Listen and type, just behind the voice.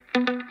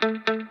Step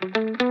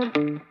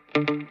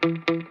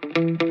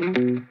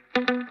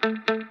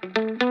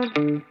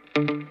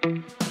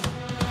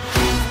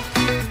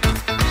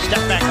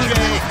back,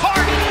 Jay.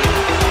 Harden.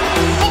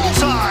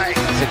 Bullseye.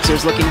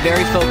 Sixers looking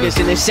very focused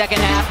in the second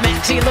half.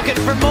 Maxey looking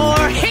for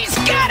more. He's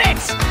got it!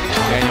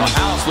 Daniel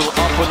House, little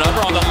up and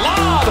under on the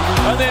lob,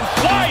 and then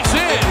flies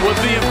in with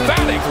the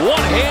emphatic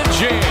one-hand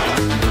jam.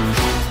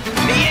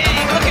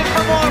 Niang looking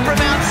for more from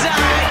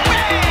outside.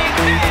 Bang,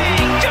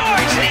 bang,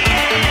 George Niang!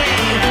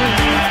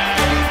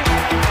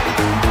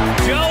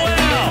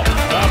 Joel,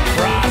 the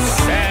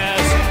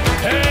process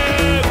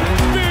heavy.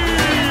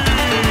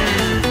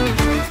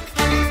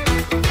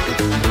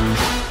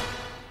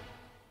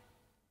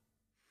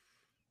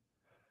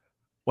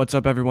 What's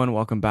up, everyone?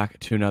 Welcome back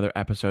to another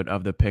episode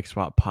of the Pick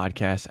Swap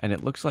podcast. And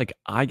it looks like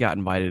I got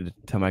invited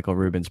to Michael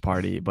Rubin's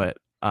party, but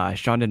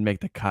Sean didn't make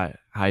the cut.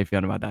 How you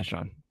feeling about that,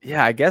 Sean?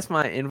 Yeah, I guess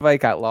my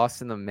invite got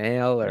lost in the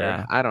mail, or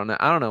Yeah. I don't know.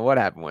 I don't know what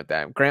happened with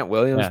that. Grant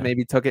Williams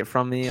maybe took it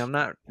from me. I'm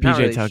not. PJ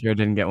really Tucker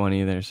didn't get one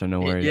either, so no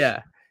worries.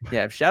 Yeah.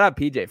 Shout out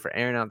PJ for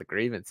airing out the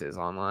grievances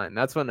online.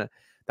 That's when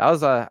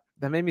that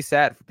made me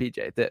sad for PJ.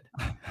 It did.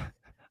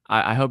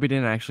 I hope he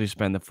didn't actually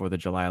spend the 4th of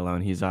July alone.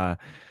 He's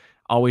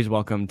always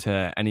welcome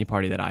to any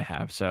party that I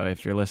have. So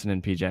if you're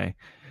listening, PJ,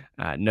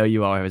 know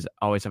you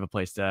always have a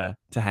place to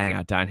hang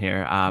out down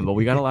here. But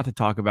we got a lot to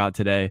talk about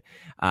today.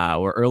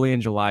 We're early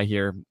in July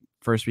here,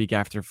 first week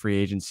after free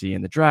agency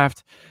and the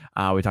draft.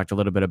 We talked a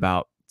little bit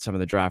about some of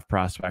the draft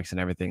prospects and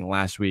everything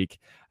last week.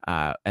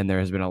 And there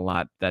has been a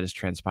lot that has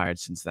transpired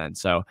since then.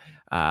 So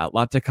a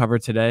lot to cover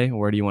today.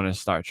 Where do you want to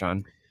start,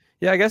 Sean?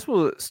 Yeah, I guess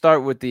we'll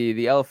start with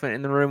the elephant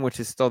in the room, which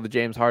is still the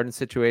James Harden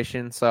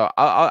situation. So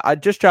I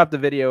just dropped a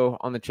video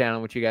on the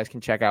channel, which you guys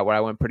can check out, where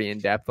I went pretty in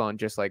depth on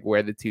just like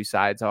where the two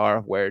sides are,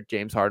 where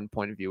James Harden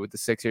point of view with the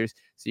Sixers.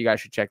 So you guys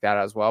should check that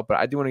out as well. But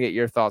I do want to get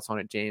your thoughts on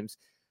it, James.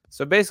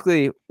 So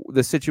basically,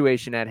 the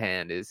situation at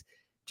hand is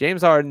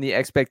James Harden, the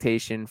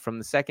expectation from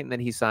the second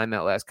that he signed that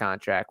last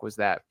contract was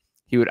that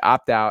he would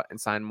opt out and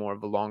sign more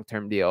of a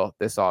long-term deal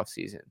this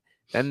offseason.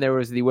 Then there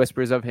was the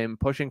whispers of him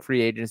pushing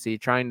free agency,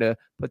 trying to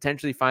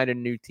potentially find a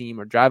new team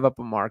or drive up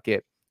a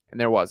market, and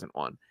there wasn't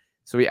one.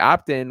 So he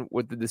opted in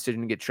with the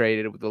decision to get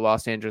traded with the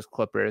Los Angeles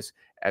Clippers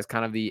as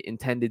kind of the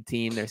intended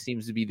team. There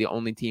seems to be the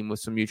only team with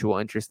some mutual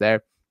interest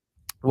there.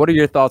 What are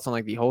your thoughts on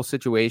like the whole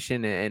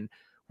situation, and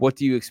what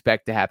do you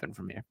expect to happen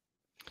from here?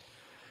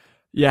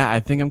 Yeah, I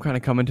think I'm kind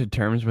of coming to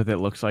terms with it.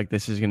 Looks like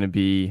this is going to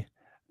be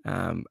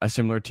a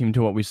similar team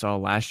to what we saw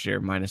last year,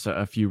 minus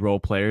a few role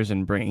players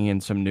and bringing in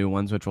some new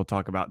ones, which we'll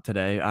talk about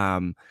today.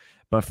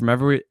 But from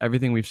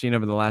everything we've seen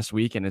over the last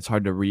week, and it's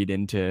hard to read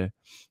into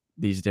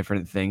these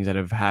different things that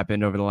have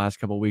happened over the last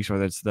couple of weeks,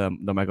 whether it's the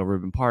Michael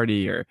Rubin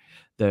party or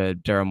the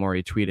Daryl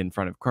Morey tweet in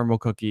front of Caramel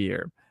Cookie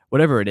or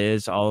whatever it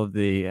is, all of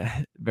the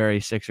very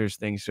Sixers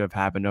things to have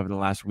happened over the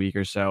last week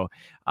or so.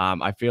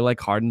 I feel like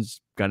Harden's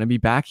going to be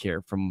back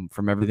here from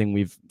everything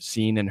we've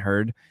seen and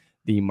heard.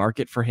 The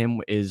market for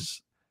him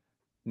is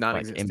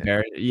Non-existent. I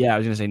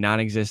was going to say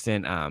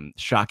non-existent,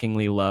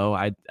 shockingly low.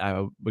 I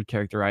would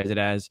characterize it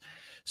as.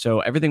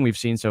 So everything we've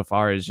seen so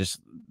far is just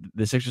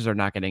the Sixers are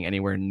not getting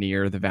anywhere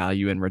near the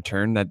value in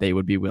return that they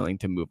would be willing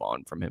to move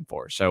on from him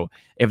for. So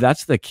if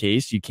that's the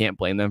case, you can't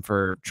blame them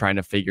for trying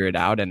to figure it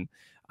out. And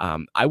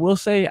I will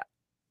say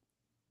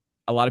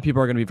a lot of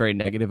people are going to be very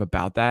negative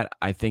about that.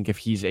 I think if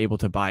he's able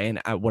to buy in,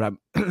 what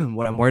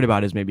I'm worried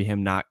about is maybe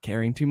him not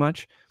caring too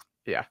much.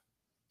 Yeah.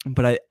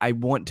 But I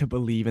want to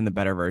believe in the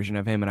better version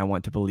of him, and I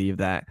want to believe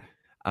that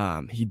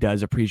he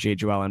does appreciate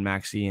Joel and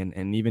Maxey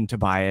and even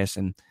Tobias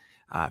and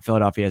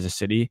Philadelphia as a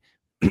city.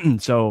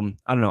 So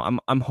I don't know.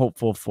 I'm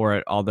hopeful for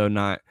it, although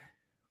not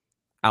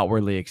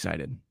outwardly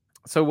excited.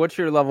 So what's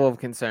your level of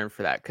concern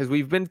for that? Because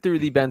we've been through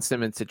the Ben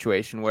Simmons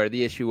situation where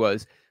the issue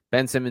was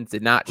Ben Simmons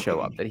did not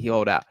show up, that he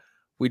held out.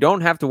 We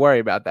don't have to worry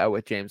about that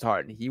with James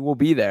Harden. He will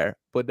be there,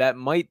 but that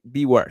might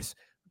be worse.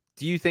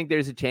 Do you think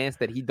there's a chance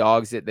that he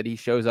dogs it, that he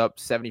shows up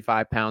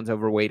 75 pounds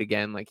overweight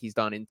again, like he's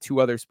done in two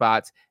other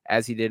spots,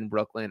 as he did in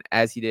Brooklyn,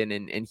 as he did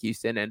in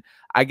Houston? And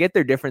I get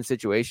they're different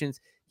situations.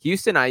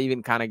 Houston, I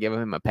even kind of give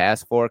him a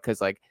pass for, because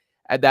like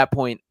at that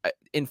point,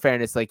 in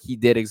fairness, like he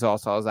did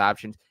exhaust all his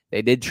options.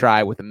 They did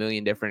try with a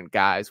million different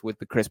guys, with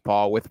the Chris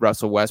Paul, with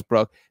Russell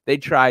Westbrook. They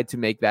tried to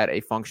make that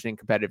a functioning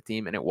competitive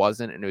team, and it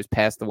wasn't, and it was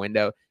past the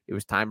window. It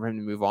was time for him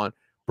to move on.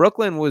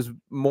 Brooklyn was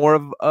more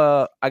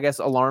of, I guess,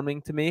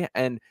 alarming to me,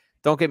 and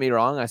don't get me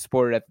wrong, I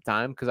supported at the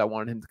time because I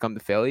wanted him to come to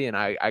Philly. And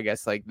I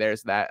guess like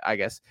there's that, I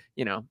guess,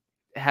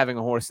 having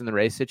a horse in the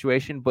race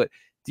situation. But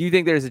do you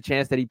think there's a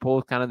chance that he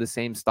pulls kind of the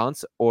same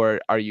stunts, or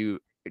are you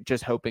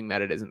just hoping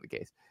that it isn't the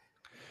case?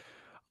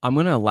 I'm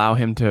going to allow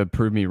him to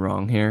prove me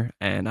wrong here.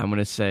 And I'm going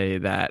to say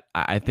that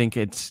I think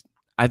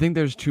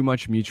there's too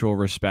much mutual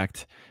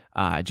respect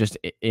just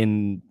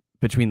in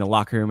between the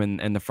locker room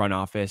and the front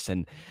office.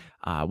 And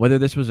whether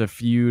this was a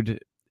feud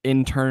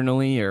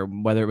internally or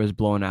whether it was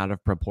blown out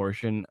of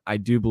proportion, I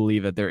do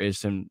believe that there is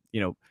some,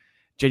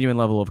 genuine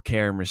level of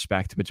care and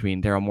respect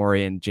between Daryl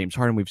Morey and James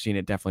Harden. We've seen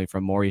it definitely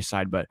from Morey's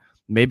side, but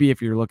maybe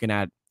if you're looking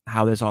at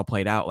how this all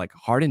played out, like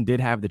Harden did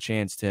have the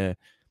chance to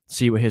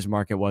see what his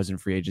market was in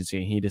free agency,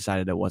 and he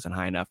decided it wasn't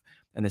high enough.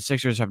 And the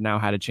Sixers have now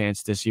had a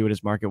chance to see what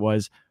his market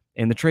was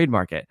in the trade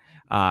market,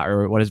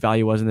 or what his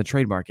value was in the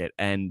trade market.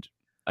 And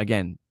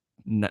again,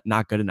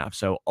 not good enough.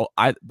 So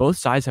both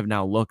sides have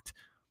now looked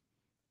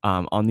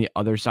on the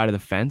other side of the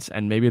fence,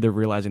 and maybe they're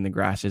realizing the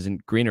grass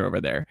isn't greener over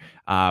there,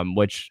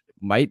 which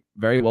might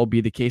very well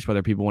be the case,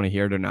 whether people want to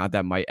hear it or not.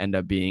 That might end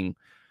up being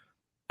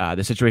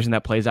the situation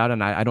that plays out.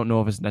 And I don't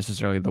know if it's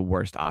necessarily the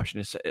worst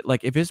option. It's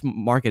like, if his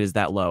market is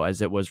that low,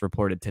 as it was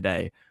reported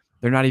today,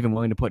 they're not even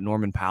willing to put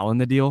Norman Powell in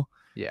the deal.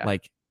 Yeah.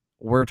 Like,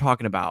 we're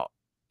talking about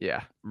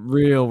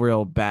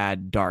real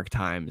bad, dark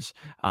times,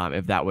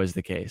 if that was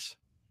the case.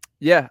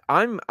 Yeah,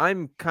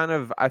 I'm kind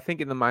of, I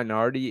think, in the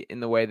minority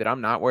in the way that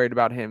I'm not worried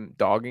about him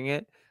dogging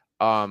it,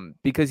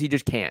 because he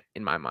just can't,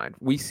 in my mind.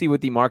 We see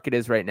what the market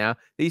is right now.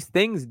 These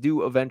things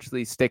do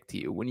eventually stick to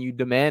you. When you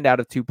demand out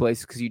of two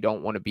places because you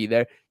don't want to be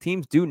there,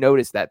 teams do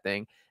notice that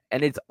thing.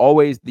 And it's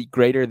always the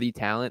greater the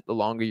talent, the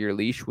longer your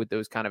leash with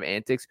those kind of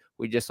antics.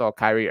 We just saw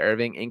Kyrie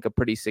Irving ink a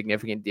pretty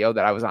significant deal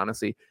that I was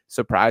honestly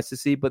surprised to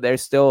see, but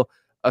there's still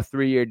a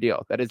 3-year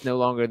deal. That is no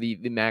longer the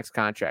max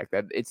contract.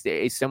 That it's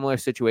a similar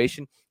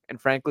situation. And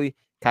frankly,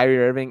 Kyrie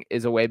Irving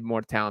is a way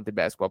more talented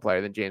basketball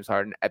player than James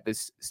Harden at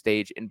this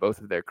stage in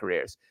both of their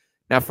careers.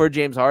 Now, for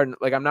James Harden,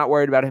 like, I'm not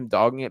worried about him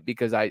dogging it,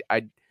 because I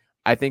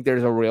think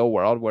there's a real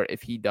world where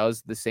if he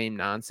does the same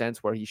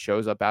nonsense where he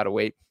shows up out of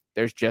weight,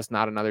 there's just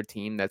not another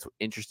team that's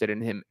interested in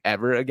him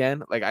ever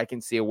again. Like, I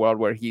can see a world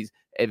where he's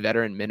a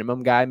veteran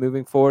minimum guy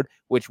moving forward,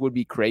 which would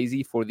be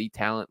crazy for the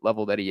talent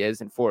level that he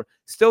is and for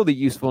still the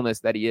usefulness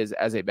that he is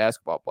as a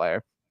basketball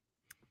player.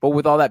 But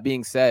with all that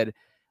being said,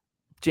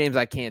 James,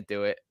 I can't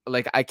do it.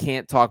 Like, I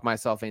can't talk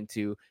myself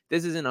into,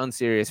 this is an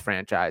unserious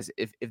franchise.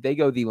 If they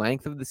go the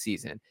length of the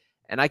season,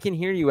 and I can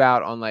hear you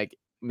out on, like,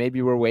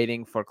 maybe we're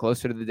waiting for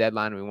closer to the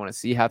deadline. We want to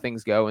see how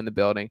things go in the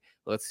building.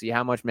 Let's see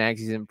how much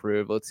Maxey's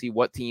improved. Let's see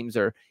what teams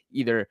are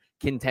either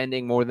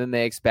contending more than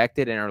they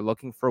expected and are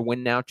looking for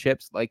win now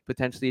chips, like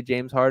potentially a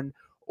James Harden,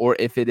 or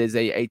if it is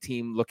a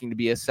team looking to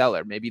be a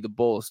seller. Maybe the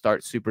Bulls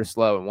start super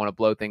slow and want to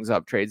blow things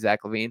up, trade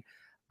Zach LaVine.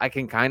 I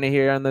can kind of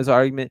hear on those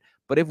arguments.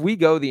 But if we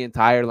go the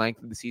entire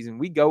length of the season,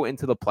 we go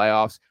into the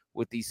playoffs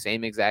with the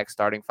same exact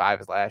starting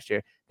five as last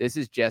year, this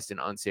is just an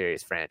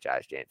unserious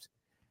franchise, James.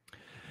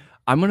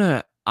 I'm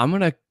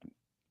gonna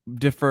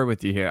defer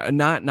with you here.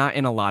 Not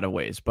in a lot of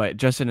ways, but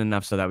just in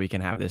enough so that we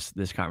can have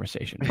this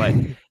conversation. But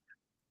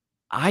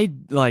I,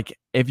 like,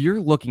 if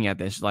you're looking at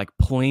this, like,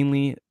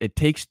 plainly, it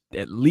takes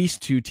at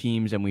least two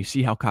teams, and we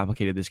see how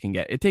complicated this can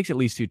get. It takes at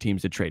least two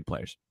teams to trade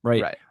players,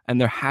 right? And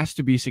there has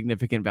to be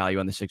significant value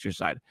on the Sixers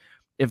side.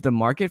 If the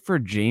market for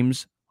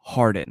James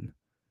Harden,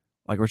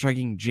 like, we're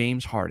talking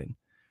James Harden,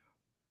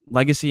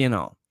 legacy and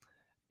all,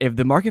 if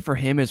the market for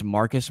him is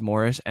Marcus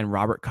Morris and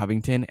Robert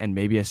Covington and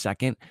maybe a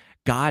second,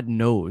 God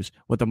knows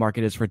what the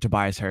market is for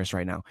Tobias Harris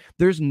right now.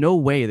 There's no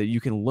way that you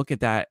can look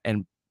at that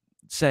and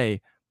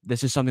say,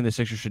 this is something the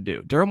Sixers should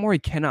do. Daryl Morey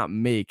cannot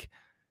make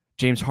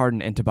James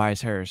Harden and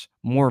Tobias Harris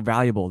more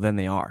valuable than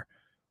they are.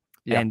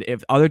 Yep. And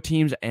if other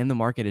teams and the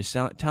market is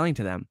telling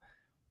to them,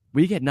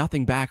 we get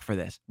nothing back for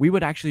this, we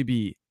would actually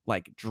be,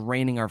 like,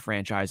 draining our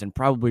franchise and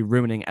probably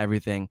ruining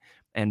everything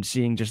and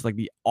seeing just, like,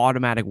 the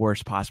automatic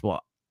worst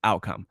possible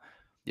outcome.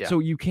 Yeah. So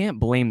you can't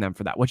blame them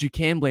for that. What you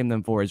can blame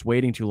them for is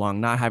waiting too long,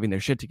 not having their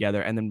shit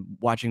together, and then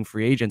watching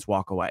free agents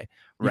walk away.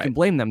 You can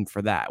blame them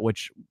for that,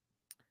 which,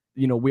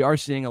 you know, we are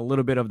seeing a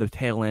little bit of the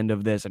tail end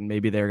of this, and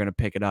maybe they're going to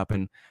pick it up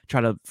and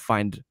try to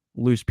find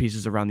loose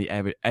pieces around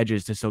the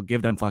edges to still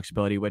give them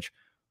flexibility, which,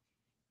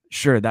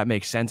 sure, that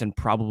makes sense and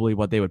probably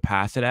what they would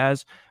pass it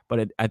as.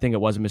 But I think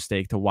it was a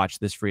mistake to watch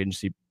this free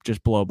agency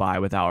just blow by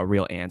without a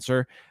real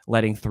answer,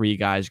 letting three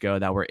guys go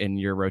that were in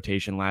your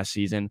rotation last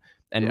season.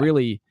 And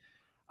really,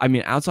 I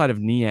mean, outside of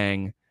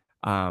Niang,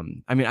 I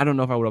mean, I don't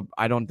know if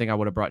I don't think I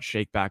would have brought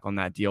Shake back on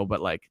that deal,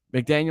 but, like,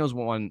 McDaniels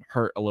one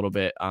hurt a little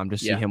bit to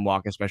see him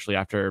walk, especially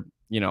after,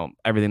 you know,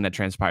 everything that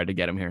transpired to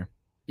get him here.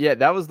 Yeah,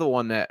 that was the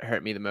one that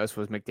hurt me the most,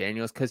 was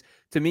McDaniels, because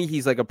to me,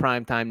 he's like a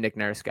primetime Nick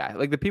Nurse guy.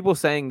 Like, the people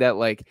saying that,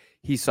 like,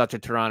 he's such a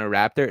Toronto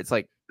Raptor, it's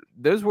like,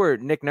 those were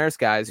Nick Nurse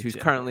guys who's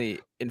currently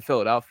in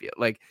Philadelphia.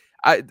 Like,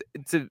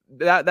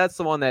 that's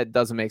the one that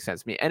doesn't make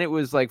sense to me. And it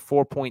was like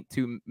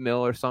 4.2 mil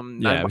or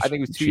something. I think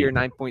it was 2 year,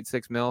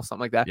 9.6 mil,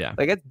 something like that. Yeah.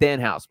 Like, that's Dan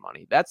House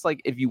money. That's like,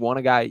 if you want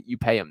a guy, you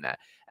pay him that.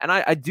 And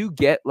I do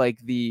get, like,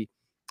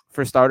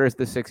 for starters,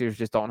 the Sixers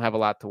just don't have a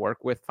lot to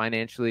work with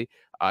financially.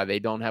 They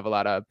don't have a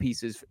lot of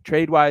pieces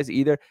trade-wise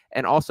either.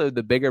 And also,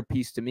 the bigger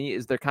piece to me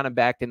is they're kind of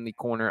back in the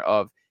corner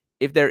of,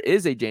 if there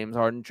is a James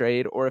Harden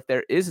trade or if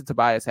there is a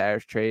Tobias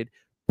Harris trade,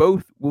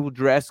 both will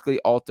drastically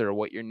alter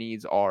what your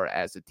needs are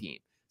as a team.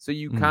 So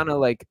you kind of,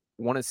 like,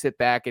 want to sit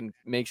back and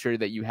make sure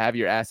that you have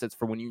your assets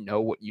for when you know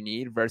what you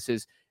need,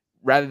 versus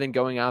rather than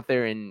going out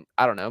there and,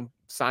 I don't know,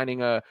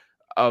 signing a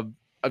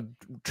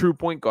true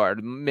point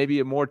guard, maybe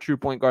a more true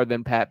point guard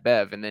than Pat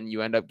Bev, and then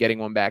you end up getting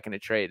one back in a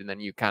trade, and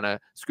then you kind of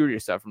screw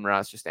yourself from a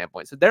roster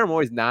standpoint. So Daryl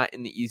Morey's not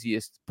in the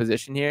easiest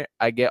position here.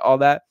 I get all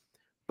that,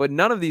 but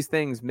none of these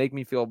things make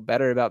me feel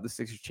better about the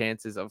Sixers'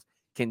 chances of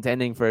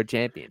contending for a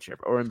championship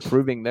or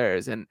improving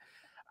theirs. And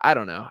I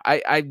don't know.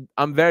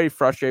 I'm very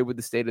frustrated with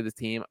the state of the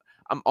team.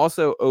 I'm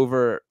also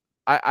over.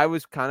 I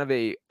was kind of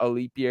a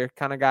leap year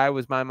kind of guy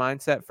was my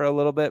mindset for a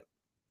little bit.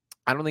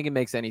 I don't think it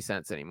makes any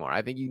sense anymore.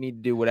 I think you need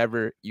to do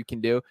whatever you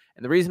can do.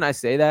 And the reason I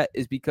say that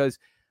is because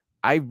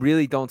I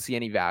really don't see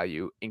any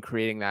value in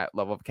creating that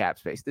level of cap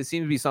space. This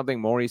seems to be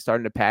something Morey's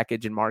starting to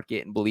package and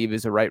market and believe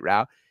is the right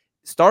route.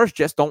 Stars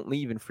just don't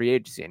leave in free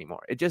agency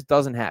anymore. It just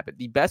doesn't happen.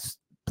 The best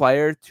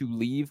player to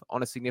leave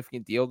on a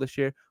significant deal this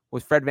year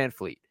was Fred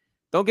VanVleet.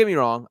 Don't get me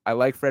wrong. I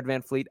like Fred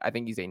VanVleet. I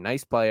think he's a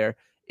nice player.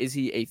 Is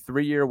he a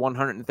 3-year,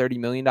 $130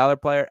 million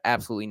player?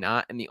 Absolutely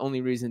not. And the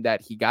only reason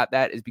that he got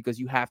that is because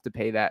you have to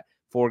pay that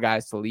for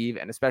guys to leave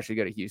and especially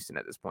go to Houston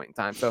at this point in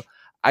time. So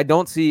I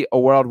don't see a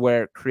world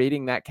where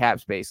creating that cap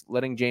space,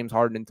 letting James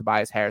Harden and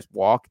Tobias Harris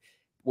walk,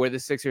 where the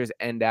Sixers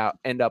end up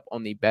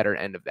on the better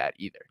end of that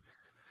either.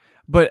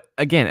 But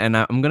again, and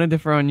I'm going to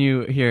differ on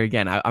you here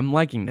again. I'm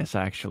liking this,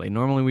 actually.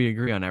 Normally we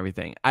agree on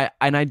everything.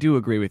 I do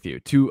agree with you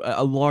to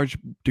a large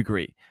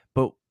degree.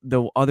 But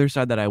the other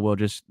side that I will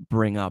just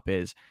bring up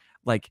is,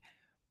 like,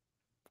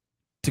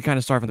 to kind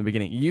of start from the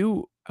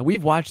beginning,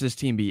 we've watched this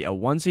team be a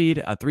 1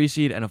 seed, a 3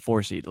 seed, and a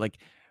 4 seed. Like,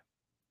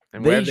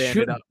 and where they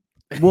ended up.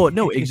 Well,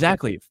 no,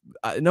 exactly.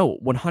 No,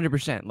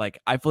 100%. Like,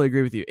 I fully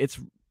agree with you. It's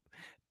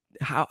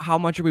how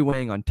much are we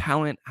weighing on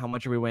talent? How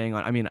much are we weighing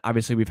on? I mean,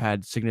 obviously we've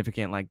had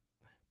significant like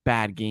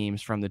bad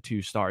games from the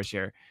 2 stars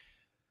here,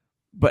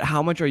 but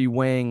how much are you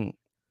weighing?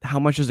 How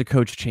much does the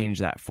coach change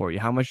that for you?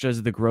 How much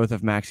does the growth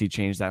of Maxey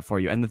change that for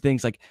you? And the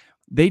things like,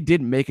 they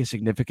did make a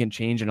significant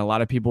change, and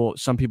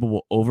some people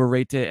will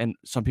overrate it and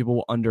some people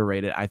will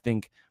underrate it. I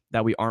think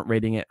that we aren't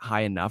rating it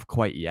high enough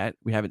quite yet.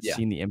 We haven't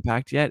seen the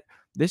impact yet.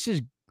 This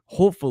is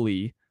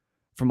hopefully,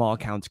 from all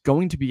accounts,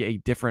 going to be a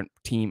different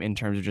team in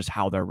terms of just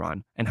how they're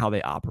run and how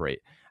they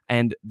operate.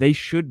 And they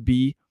should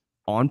be,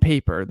 on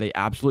paper, they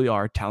absolutely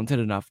are talented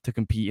enough to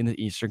compete in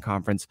the Eastern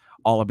Conference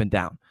all up and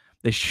down.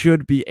 They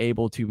should be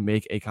able to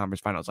make a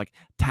conference finals. Like,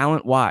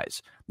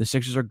 talent-wise, the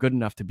Sixers are good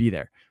enough to be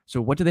there.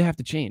 So what do they have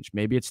to change?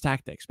 Maybe it's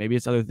tactics. Maybe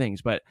it's other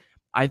things. But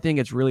I think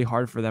it's really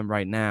hard for them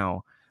right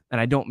now. And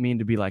I don't mean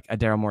to be like a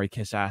Daryl Morey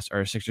kiss ass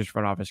or a Sixers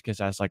front office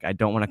kiss ass. Like, I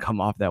don't want to come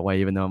off that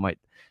way, even though it might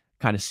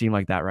kind of seem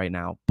like that right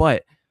now.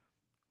 But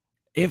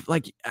if,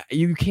 like,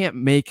 you can't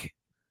make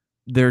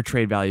their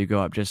trade value go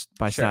up just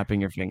by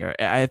snapping your finger.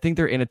 I think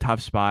they're in a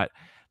tough spot.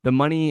 The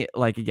money,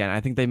 like, again,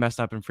 I think they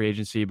messed up in free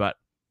agency, but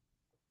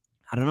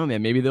I don't know,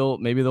 man. Maybe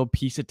they'll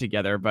piece it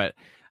together, but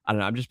I don't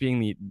know. I'm just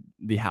being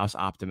the house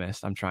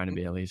optimist. I'm trying to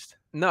be, at least.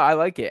 No, I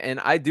like it. And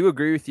I do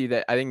agree with you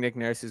that I think Nick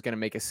Nurse is going to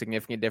make a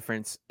significant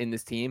difference in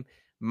this team.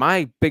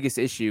 My biggest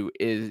issue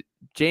is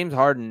James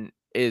Harden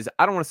is,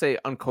 I don't want to say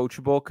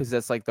uncoachable because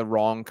that's like the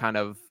wrong kind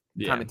of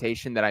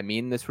connotation that I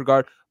mean in this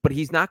regard, but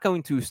he's not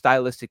going to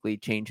stylistically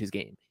change his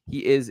game.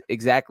 He is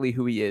exactly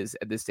who he is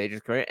at this stage of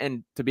his career.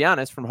 And to be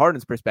honest, from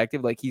Harden's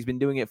perspective, like, he's been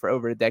doing it for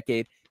over a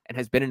decade and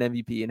has been an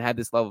MVP and had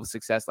this level of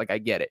success. Like, I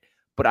get it.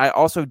 But I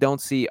also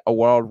don't see a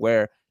world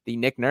where the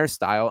Nick Nurse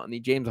style and the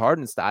James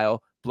Harden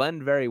style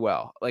blend very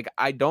well. Like,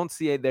 I don't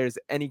see there's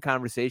any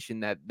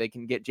conversation that they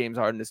can get James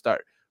Harden to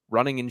start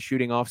running and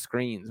shooting off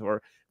screens.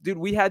 Or, dude,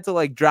 we had to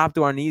like drop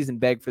to our knees and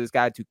beg for this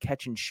guy to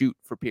catch and shoot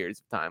for periods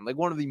of time. Like,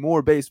 one of the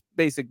more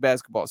basic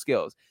basketball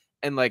skills.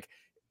 And like,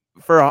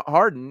 for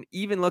Harden,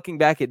 even looking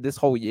back at this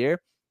whole year,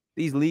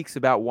 these leaks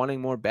about wanting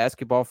more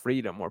basketball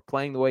freedom or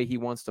playing the way he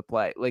wants to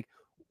play, like,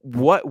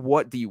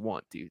 what do you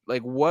want, dude?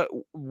 Like, what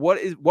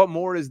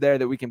more is there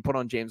that we can put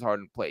on James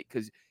Harden plate?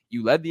 Because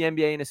you led the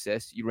NBA in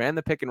assists, you ran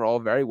the pick and roll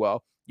very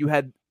well, you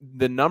had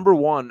the number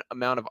 1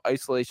 amount of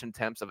isolation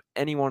attempts of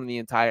anyone in the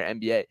entire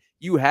NBA.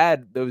 You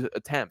had those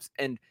attempts,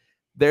 and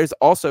there's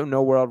also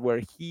no world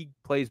where he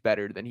plays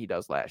better than he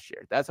does last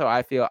year. That's how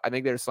I feel. I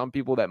think there's some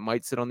people that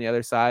might sit on the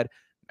other side.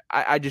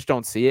 I just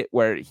don't see it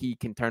where he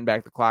can turn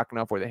back the clock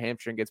enough where the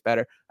hamstring gets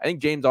better. I think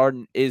James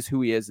Harden is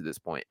who he is at this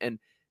point, and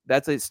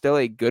that's still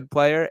a good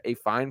player, a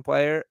fine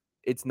player.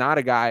 It's not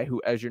a guy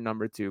who, as your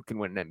number 2, can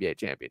win an NBA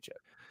championship.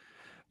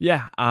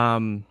 Yeah,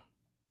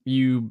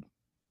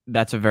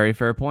 that's a very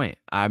fair point.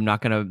 I'm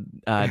not going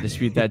to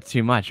dispute that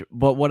too much.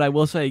 But what I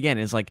will say again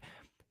is, like,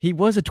 he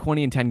was a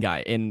 20-10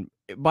 guy, and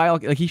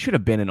he should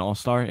have been an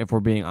all-star if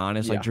we're being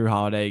honest. Like, Drew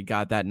Holiday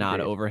got that nod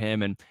over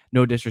him, and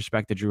no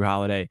disrespect to Drew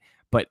Holiday,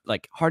 but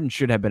like, Harden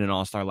should have been an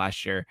all-star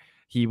last year.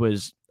 He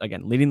was,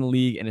 again, leading the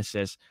league in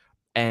assists,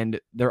 and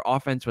their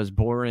offense was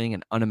boring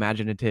and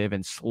unimaginative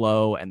and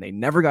slow, and they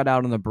never got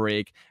out on the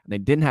break, and they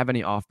didn't have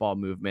any off-ball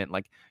movement.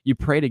 Like, you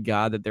pray to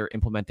God that they're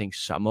implementing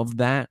some of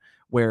that,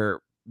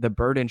 where the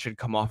burden should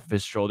come off of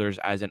his shoulders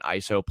as an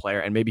ISO player,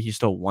 and maybe he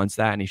still wants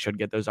that, and he should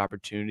get those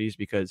opportunities,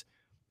 because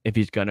if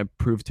he's going to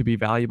prove to be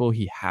valuable,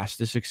 he has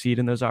to succeed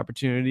in those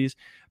opportunities.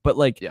 But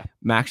like,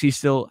 Maxey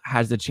still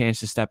has the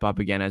chance to step up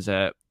again as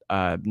a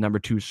number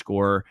 2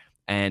 scorer.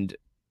 And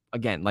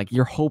again, like,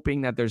 you're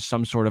hoping that there's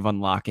some sort of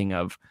unlocking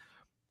of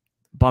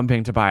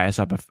bumping Tobias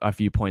up a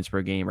few points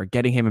per game, or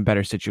getting him in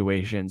better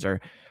situations, or,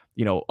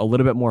 you know, a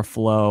little bit more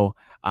flow.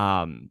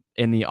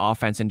 in the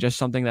offense and just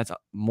something that's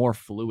more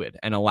fluid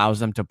and allows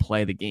them to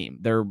play the game.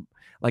 They're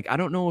like, I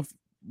don't know if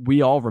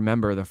we all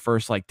remember the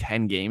first like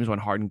 10 games when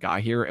Harden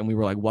got here and we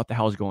were like, what the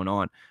hell is going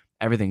on?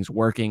 Everything's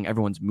working.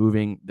 Everyone's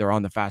moving. They're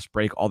on the fast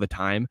break all the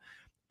time.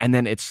 And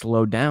then it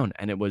slowed down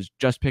and it was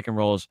just pick and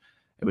rolls.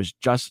 It was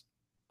just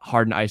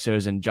Harden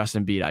ISOs and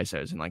Justin Embiid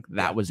ISOs. And like,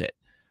 that was it.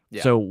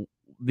 Yeah. So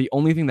the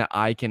only thing that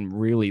I can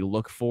really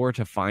look for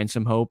to find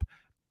some hope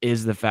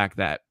is the fact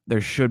that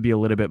there should be a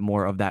little bit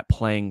more of that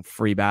playing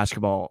free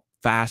basketball,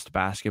 fast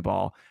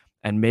basketball.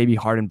 And maybe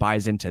Harden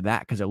buys into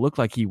that because it looked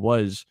like he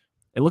was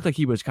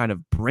kind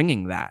of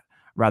bringing that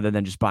rather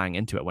than just buying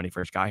into it when he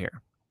first got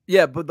here.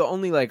 Yeah, but the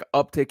only like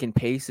uptick in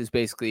pace is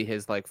basically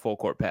his like full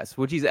court pass,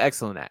 which he's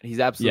excellent at. He's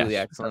absolutely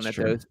excellent at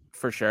those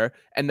for sure.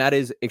 And that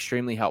is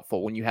extremely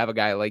helpful when you have a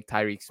guy like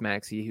Tyrese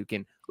Maxey who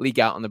can leak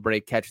out on the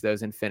break, catch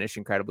those, and finish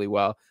incredibly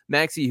well.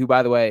 Maxey, who,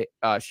 by the way,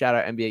 shout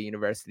out NBA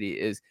University,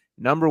 is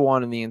number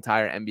 1 in the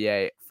entire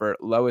NBA for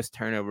lowest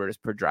turnovers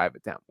per drive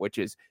attempt, which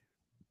is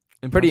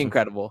pretty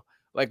incredible.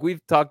 Like,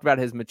 we've talked about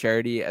his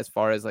maturity as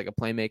far as like a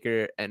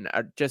playmaker and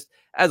just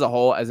as a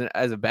whole, as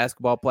a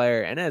basketball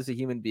player and as a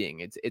human being.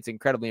 It's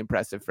incredibly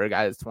impressive for a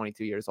guy that's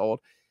 22 years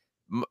old.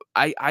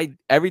 I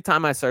every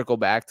time I circle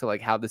back to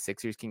like how the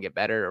Sixers can get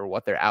better or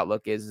what their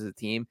outlook is as a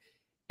team,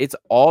 it's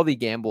all the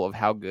gamble of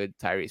how good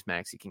Tyrese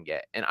Maxey can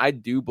get. And I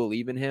do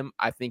believe in him.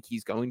 I think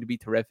he's going to be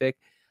terrific.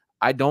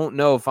 I don't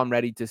know if I'm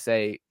ready to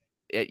say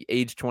at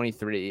age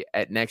 23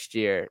 at next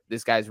year,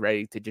 this guy's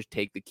ready to just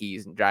take the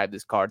keys and drive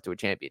this car to a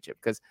championship,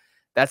 because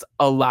that's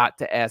a lot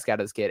to ask out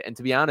of this kid. And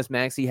to be honest,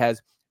 Maxey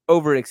has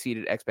over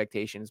exceeded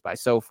expectations by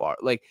so far.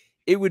 Like,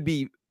 it would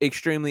be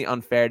extremely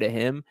unfair to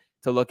him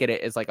to look at it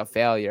as like a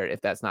failure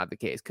if that's not the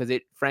case, because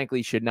it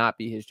frankly should not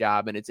be his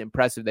job. And it's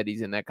impressive that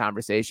he's in that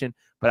conversation.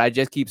 But I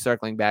just keep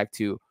circling back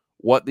to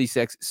what the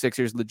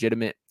Sixers'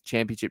 legitimate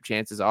championship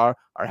chances are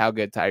how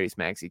good Tyrese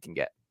Maxey can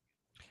get.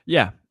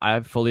 Yeah, I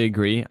fully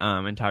agree.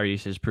 And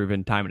Tyrese has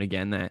proven time and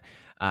again that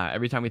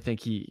every time we think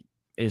he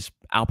is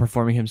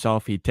outperforming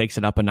himself, he takes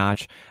it up a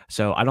notch.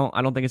 So I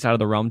don't think it's out of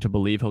the realm to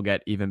believe he'll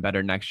get even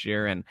better next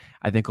year. And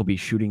I think he'll be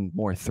shooting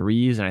more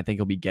threes, and I think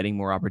he'll be getting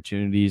more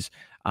opportunities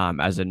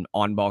as an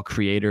on-ball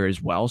creator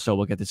as well. So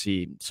we'll get to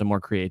see some more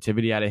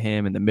creativity out of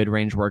him and the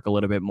mid-range work a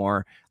little bit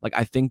more. Like,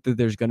 I think that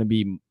there's going to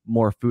be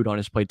more food on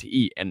his plate to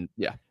eat. And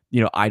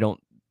I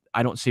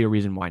don't see a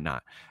reason why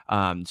not.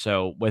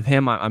 So with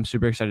him, I'm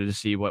super excited to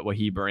see what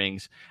he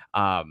brings.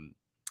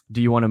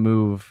 Do you want to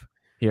move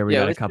here? We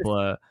got a couple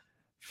of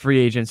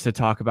free agents to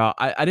talk about.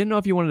 I didn't know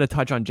if you wanted to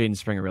touch on Jaden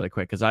Springer really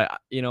quick, because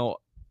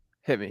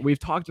hit me. We've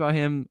talked about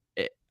him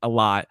a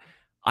lot.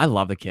 I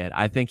love the kid.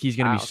 I think he's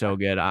going to be so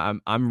good.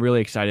 I'm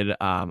really excited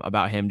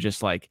about him.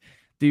 Just like,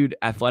 dude,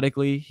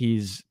 athletically,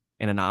 he's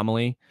an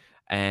anomaly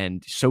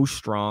and so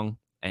strong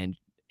and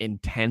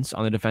intense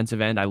on the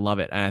defensive end. I love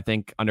it. And I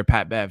think under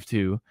Pat Bev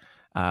too,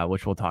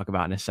 which we'll talk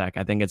about in a sec,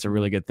 I think it's a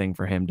really good thing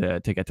for him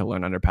to get to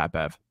learn under Pat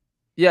Bev.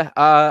 Yeah,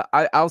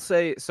 I'll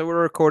say, so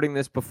we're recording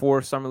this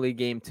before Summer League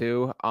Game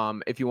 2.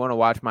 If you want to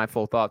watch my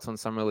full thoughts on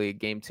Summer League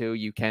Game 2,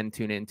 you can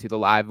tune into the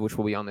live, which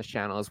will be on this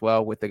channel as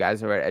well, with the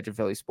guys who are at Edge of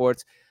Philly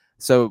Sports.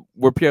 So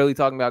we're purely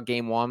talking about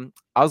Game 1.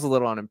 I was a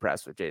little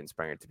unimpressed with Jaden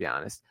Springer, to be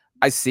honest.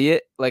 I see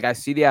it. Like, I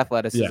see the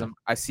athleticism. Yeah.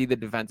 I see the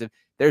defensive.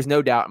 There's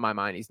no doubt in my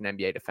mind he's an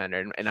NBA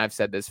defender, and I've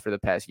said this for the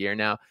past year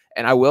now.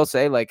 And I will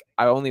say, like,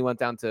 I only went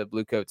down to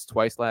Blue Coats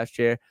twice last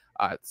year.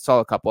 Saw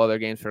a couple other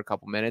games for a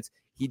couple minutes.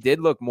 He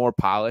did look more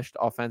polished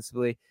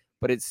offensively,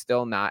 but it's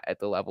still not at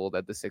the level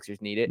that the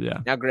Sixers need it. Yeah.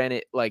 Now,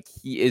 granted, like,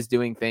 he is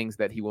doing things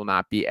that he will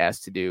not be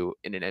asked to do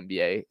in an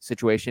NBA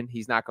situation.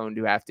 He's not going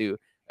to have to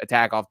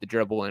attack off the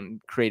dribble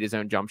and create his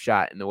own jump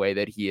shot in the way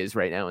that he is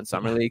right now in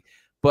Summer League.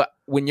 But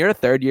when you're a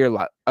third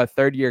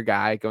year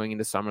guy going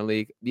into Summer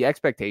League, the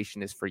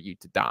expectation is for you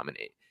to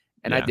dominate.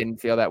 And I didn't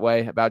feel that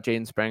way about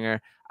Jaden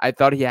Springer. I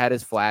thought he had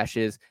his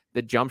flashes.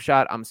 The jump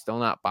shot, I'm still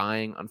not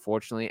buying,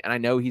 unfortunately. And I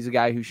know he's a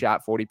guy who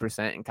shot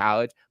 40% in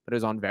college, but it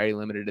was on very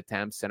limited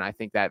attempts. And I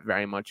think that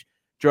very much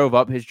drove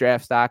up his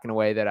draft stock in a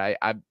way that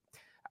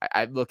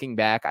I looking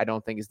back, I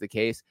don't think is the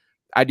case.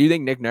 I do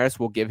think Nick Nurse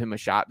will give him a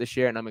shot this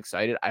year, and I'm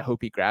excited. I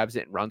hope he grabs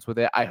it and runs with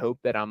it. I hope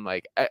that I'm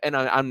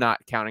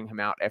not counting him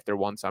out after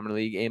one Summer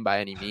League game by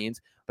any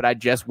means, but I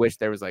just wish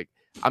there was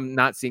I'm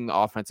not seeing the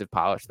offensive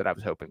polish that I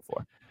was hoping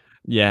for.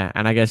 Yeah,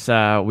 and I guess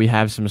we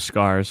have some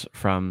scars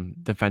from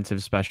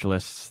defensive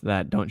specialists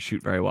that don't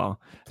shoot very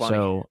well. Plenty.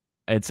 So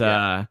it's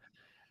I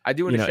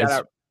do want to shout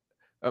out.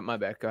 Oh, my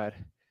bad. Go ahead.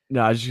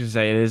 No, I was just gonna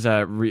say it is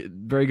a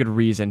very good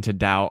reason to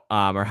doubt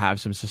or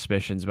have some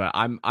suspicions, but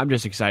I'm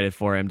just excited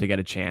for him to get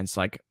a chance,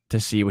 like,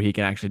 to see what he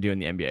can actually do in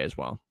the NBA as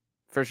well.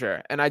 For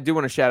sure, and I do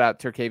want to shout out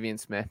Terkavian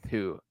Smith,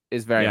 who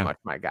is very much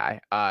my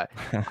guy.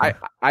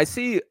 I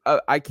see.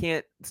 I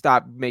can't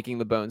stop making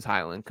the Bones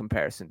Highland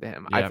comparison to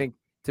him. I think,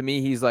 to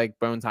me, he's like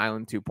Bones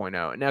Highland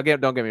 2.0. Now,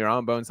 don't get me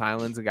wrong. Bones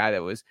Highland's a guy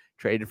that was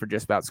traded for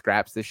just about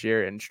scraps this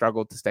year and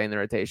struggled to stay in the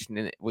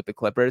rotation with the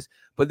Clippers.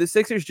 But the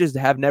Sixers just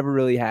have never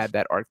really had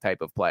that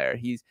archetype of player.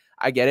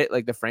 I get it.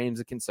 Like, the frame's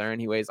a concern.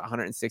 He weighs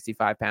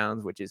 165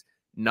 pounds, which is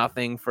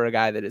nothing for a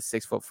guy that is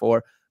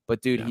 6'4".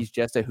 But dude, Yeah. he's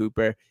just a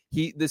hooper.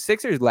 The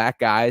Sixers lack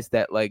guys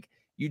that like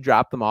you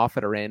drop them off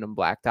at a random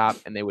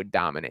blacktop and they would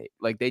dominate.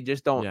 Like they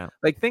just don't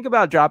like think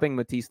about dropping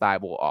Matisse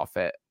Thybulle off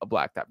at a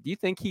blacktop. Do you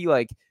think he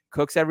like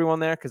cooks everyone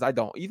there? Because I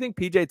don't. You think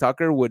PJ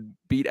Tucker would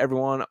beat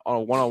everyone on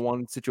a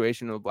one-on-one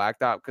situation with a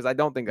blacktop? Because I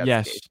don't think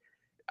that's the case.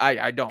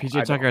 I don't.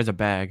 PJ Tucker has a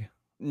bag.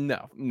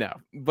 No.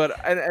 But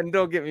and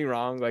don't get me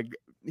wrong, like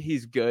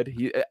he's good.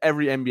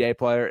 Every NBA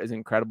player is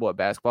incredible at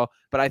basketball.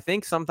 But I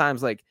think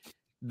sometimes like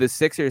the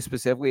Sixers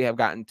specifically have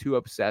gotten too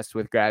obsessed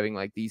with grabbing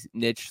like these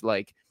niche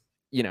like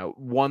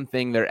one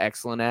thing they're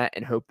excellent at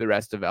and hope the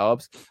rest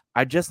develops.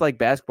 I just like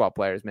basketball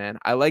players, man.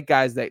 I like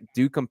guys that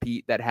do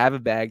compete, that have a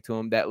bag to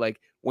them, that like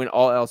when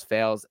all else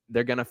fails,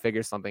 they're going to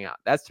figure something out.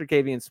 That's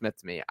Terquavian Smith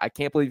to me. I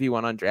can't believe he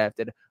went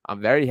undrafted. I'm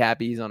very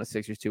happy he's on a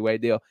Sixers two-way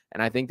deal,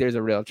 and I think there's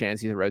a real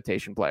chance he's a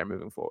rotation player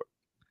moving forward.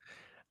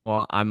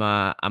 Well,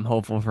 I'm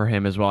hopeful for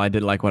him as well. I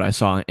did like what I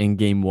saw in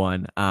game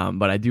one.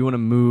 But I do want to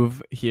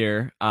move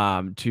here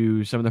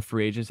to some of the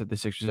free agents that the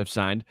Sixers have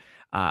signed.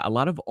 A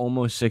lot of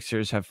almost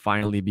Sixers have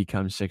finally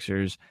become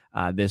Sixers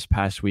this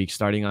past week,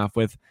 starting off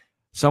with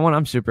someone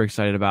I'm super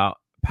excited about,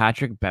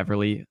 Patrick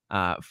Beverley,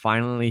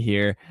 finally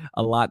here.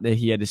 A lot that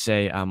he had to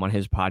say on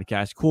his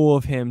podcast. Cool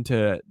of him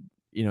to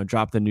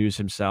drop the news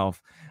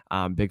himself.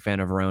 Big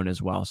fan of Roan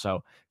as well.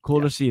 So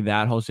cool to see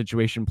that whole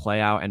situation play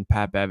out. And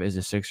Pat Bev is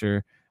a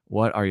Sixer.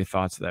 What are your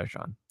thoughts there,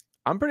 Sean?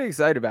 I'm pretty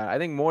excited about it. I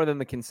think more than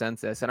the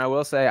consensus. And I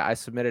will say I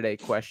submitted a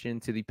question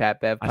to the Pat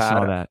Bev pod. I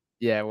saw that.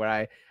 Yeah, where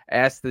I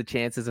asked the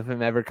chances of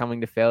him ever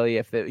coming to Philly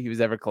if he was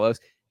ever close.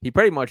 He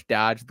pretty much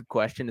dodged the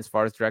question as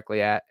far as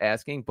directly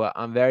asking, but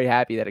I'm very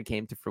happy that it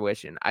came to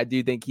fruition. I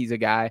do think he's a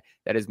guy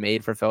that is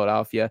made for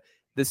Philadelphia.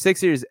 The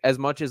Sixers, as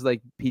much as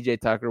like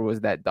PJ Tucker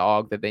was that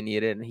dog that they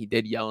needed, and he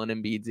did yell in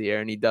Embiid's ear,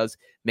 and he does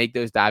make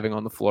those diving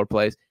on the floor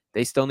plays,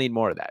 they still need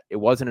more of that. It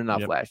wasn't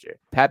enough last year.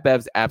 Pat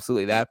Bev's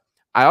absolutely that.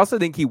 I also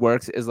think he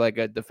works as like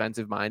a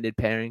defensive-minded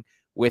pairing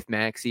with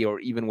Maxey or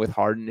even with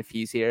Harden if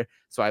he's here.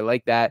 So I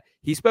like that.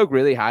 He spoke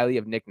really highly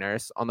of Nick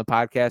Nurse on the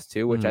podcast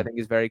too, which I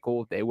think is very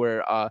cool. They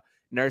were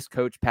Nurse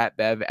coach Pat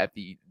Bev at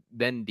the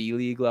then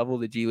D-League level,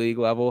 the G-League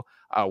level,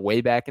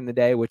 way back in the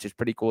day, which is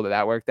pretty cool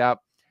that worked out.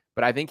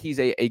 But I think he's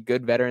a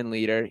good veteran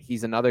leader.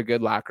 He's another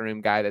good locker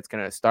room guy that's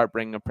going to start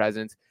bringing a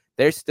presence.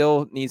 There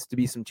still needs to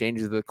be some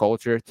changes to the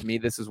culture. To me,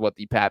 this is what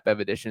the Pat Bev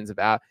edition is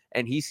about.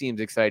 And he seems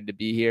excited to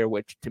be here,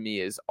 which to me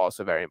is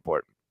also very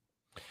important.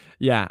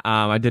 Yeah,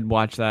 I did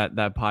watch that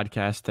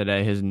podcast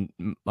today, his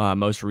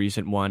most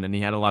recent one, and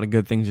he had a lot of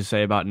good things to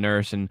say about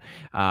Nurse and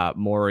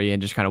Morey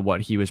and just kind of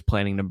what he was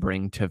planning to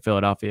bring to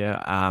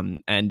Philadelphia.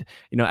 And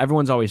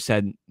everyone's always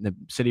said the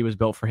city was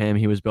built for him.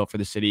 He was built for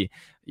the city.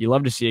 You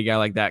love to see a guy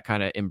like that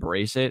kind of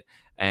embrace it.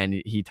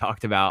 And he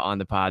talked about on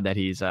the pod that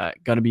he's going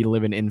to be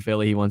living in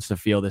Philly. He wants to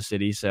feel the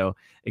city. So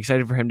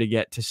excited for him to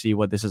get to see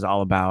what this is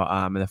all about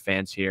and the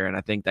fans here. And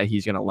I think that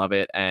he's going to love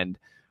it. And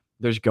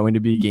there's going to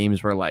be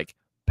games where like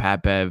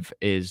Pat Bev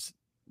is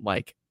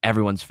like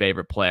everyone's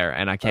favorite player.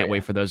 And I can't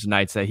wait for those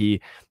nights that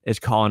he is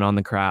calling on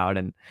the crowd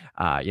and,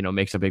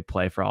 makes a big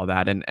play for all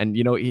that. And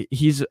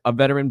he's a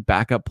veteran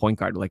backup point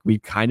guard. Like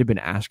we've kind of been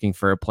asking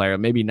for a player,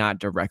 maybe not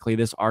directly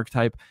this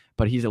archetype,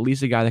 but he's at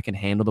least a guy that can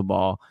handle the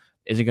ball,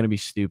 isn't going to be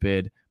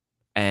stupid,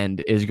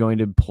 and is going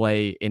to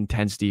play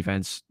intense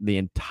defense the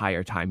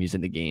entire time he's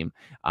in the game,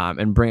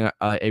 and bring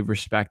a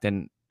respect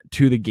and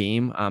to the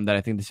game that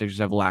I think the Sixers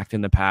have lacked in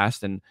the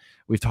past. And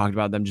we've talked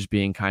about them just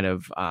being kind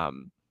of,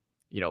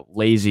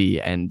 lazy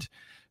and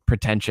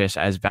pretentious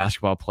as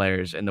basketball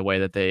players in the way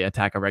that they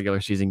attack a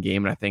regular season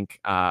game. And I think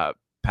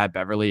Pat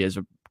Beverley is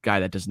a guy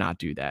that does not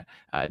do that,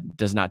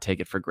 does not take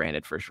it for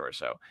granted for sure.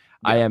 So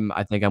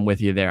I think I'm with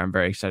you there. I'm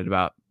very excited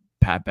about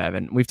Pat Bev,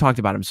 and we've talked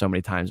about him so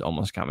many times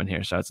almost coming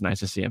here. So it's nice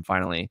to see him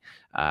finally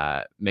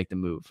make the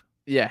move.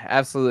 Yeah,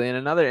 absolutely. And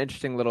another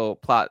interesting little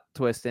plot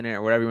twist in it,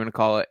 or whatever you want to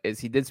call it, is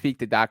he did speak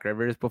to Doc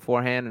Rivers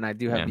beforehand. And I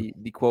do have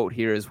the quote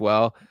here as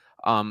well.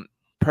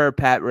 Per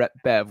Pat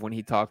Bev, when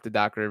he talked to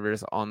Doc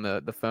Rivers on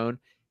the phone,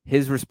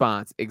 his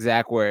response,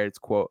 exact words,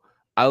 quote,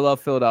 "I love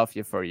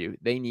Philadelphia for you.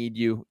 They need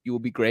you. You will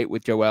be great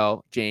with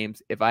Joel,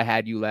 James. If I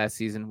had you last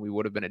season, we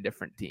would have been a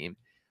different team."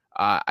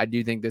 I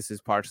do think this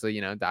is partially,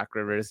 Doc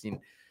Rivers,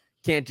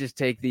 can't just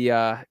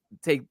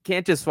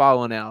can't just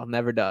swallow an L.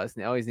 Never does.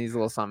 He always needs a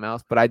little something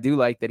else. But I do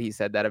like that he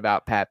said that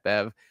about Pat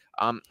Bev.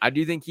 I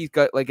do think he's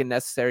got like a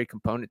necessary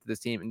component to this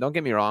team. And don't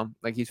get me wrong,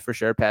 like he's for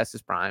sure past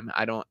his prime.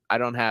 I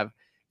don't have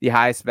the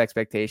highest of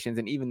expectations,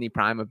 and even the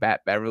prime of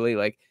Pat Beverley,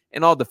 like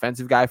an all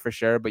defensive guy for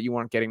sure, but you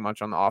weren't getting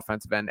much on the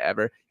offensive end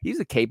ever.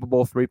 He's a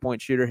capable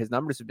 3-point shooter. His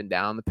numbers have been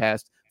down the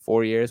past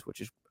 4 years,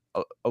 which is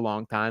a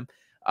long time.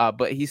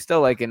 But he's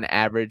still like an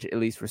average, at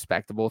least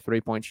respectable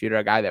 3-point shooter,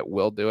 a guy that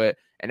will do it.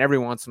 And every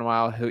once in a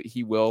while,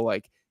 he will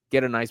like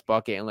get a nice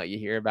bucket and let you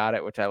hear about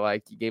it, which I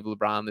like. He gave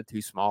LeBron the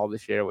too small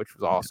this year, which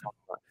was awesome.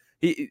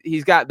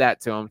 He's got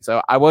that to him.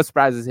 So I was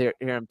surprised to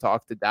hear him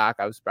talk to Doc.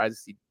 I was surprised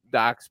to see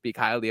Doc speak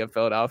highly of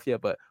Philadelphia.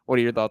 But what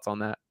are your thoughts on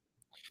that?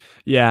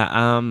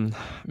 Yeah,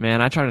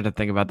 man, I try not to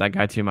think about that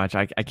guy too much.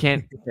 I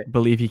can't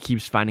believe he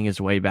keeps finding his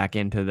way back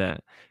into the He really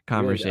does.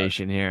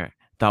 conversation here.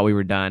 Thought we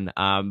were done.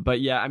 But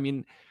yeah, I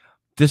mean,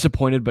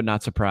 disappointed but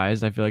not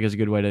surprised. I feel like it's a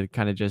good way to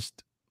kind of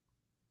just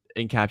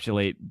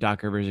encapsulate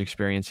Doc Rivers'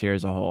 experience here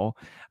as a whole.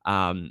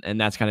 And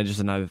that's kind of just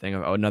another thing,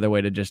 another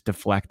way to just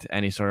deflect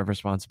any sort of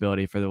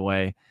responsibility for the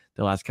way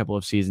the last couple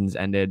of seasons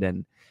ended.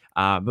 And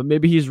but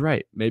maybe he's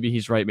right. Maybe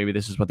he's right. Maybe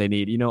this is what they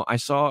need. You know, I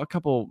saw a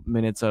couple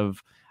minutes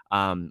of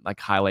like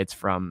highlights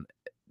from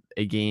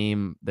a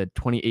game, the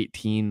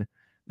 2018.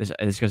 This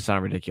is going to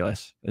sound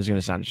ridiculous. This is going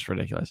to sound just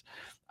ridiculous.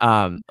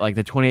 Like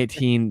the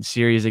 2018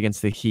 series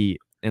against the Heat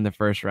in the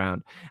first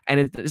round, and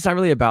it's not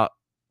really about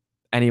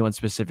anyone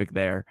specific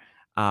there.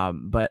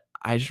 But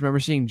I just remember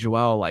seeing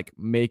Joel like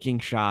making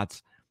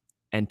shots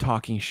and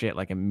talking shit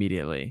like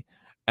immediately,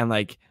 and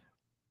like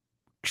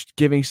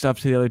giving stuff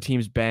to the other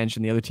team's bench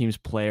and the other team's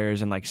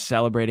players, and like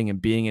celebrating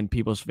and being in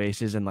people's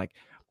faces. And like,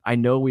 I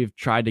know we've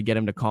tried to get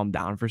him to calm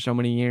down for so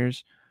many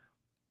years,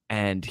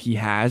 and he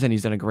has, and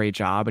he's done a great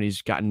job, and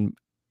he's gotten,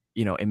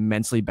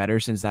 immensely better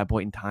since that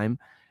point in time.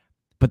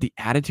 But the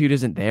attitude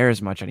isn't there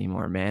as much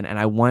anymore, man. And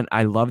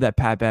I love that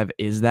Pat Bev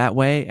is that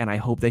way, and I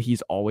hope that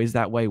he's always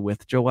that way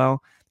with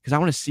Joel, because I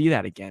want to see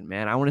that again,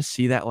 man. I want to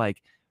see that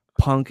like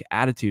punk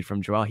attitude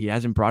from Joel. He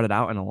hasn't brought it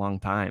out in a long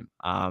time.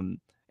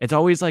 It's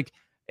always like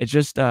it's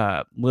just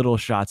little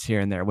shots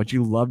here and there, which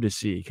you love to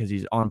see because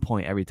he's on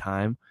point every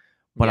time.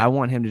 But Yeah. I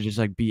want him to just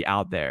like be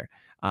out there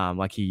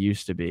like he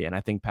used to be, and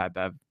I think Pat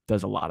Bev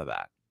does a lot of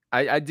that.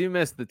 I do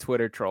miss the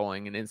Twitter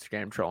trolling and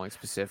Instagram trolling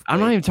specifically.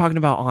 I'm not even talking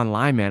about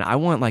online, man. I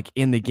want like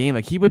in the game.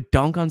 Like he would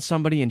dunk on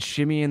somebody and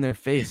shimmy in their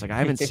face. Like I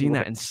haven't seen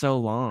that in so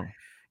long.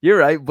 You're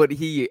right, but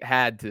he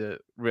had to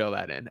reel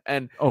that in.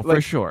 And Oh,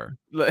 for sure.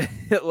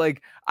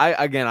 like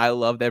I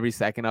loved every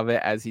second of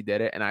it as he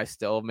did it, and I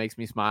still makes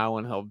me smile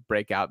when he'll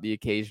break out the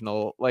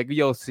occasional, like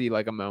you'll see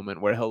like a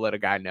moment where he'll let a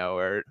guy know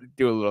or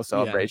do a little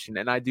celebration,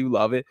 and I do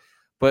love it.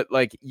 But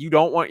like you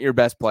don't want your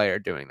best player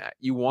doing that.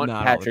 You want Not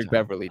all the Patrick time.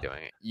 Beverley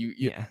doing it.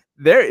 Yeah.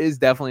 There is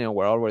definitely a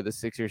world where the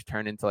Sixers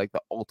turn into like the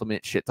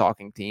ultimate shit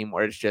talking team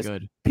where it's just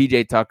Good.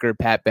 PJ Tucker,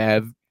 Pat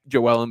Bev,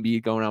 Joel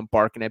Embiid going around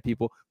barking at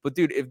people. But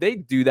dude, if they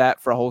do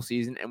that for a whole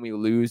season and we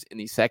lose in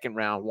the second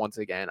round once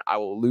again, I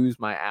will lose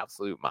my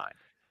absolute mind.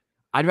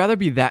 I'd rather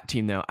be that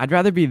team though. I'd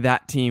rather be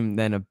that team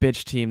than a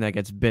bitch team that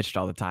gets bitched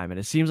all the time. And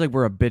it seems like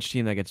we're a bitch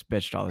team that gets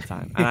bitched all the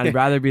time. And I'd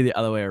rather be the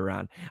other way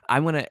around.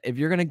 If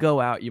you're gonna go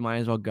out, you might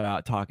as well go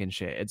out talking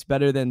shit. It's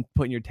better than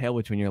putting your tail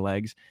between your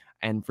legs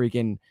and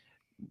freaking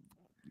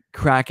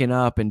cracking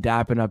up and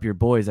dapping up your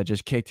boys that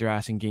just kicked your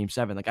ass in game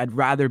 7. Like I'd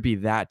rather be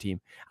that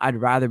team. I'd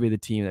rather be the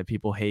team that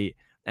people hate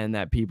and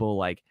that people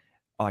like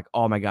are like,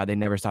 oh my God, they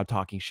never stop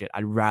talking shit.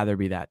 I'd rather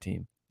be that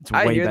team. It's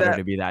way better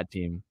to be that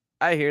team.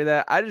 I hear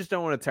that. I just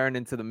don't want to turn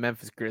into the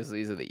Memphis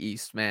Grizzlies of the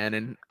East, man.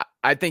 And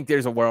I think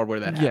there's a world where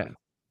that happens.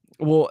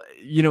 Well,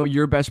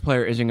 your best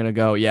player isn't going to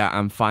go, yeah,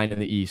 I'm fine in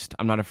the East.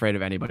 I'm not afraid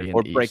of anybody in the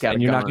East. Or break out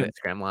and a you're gun not on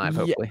Instagram Live, yeah,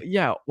 hopefully.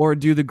 yeah, or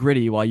do the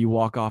gritty while you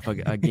walk off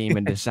a game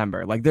in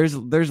December. Like there's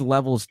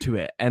levels to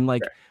it. And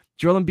like Sure.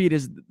 Joel Embiid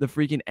is the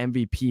freaking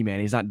MVP, man.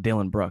 He's not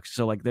Dylan Brooks.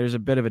 So like there's a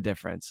bit of a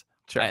difference.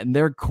 Sure. And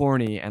they're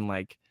corny and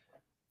like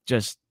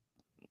just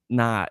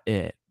not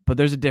it. But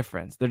there's a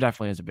difference. There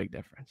definitely is a big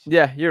difference.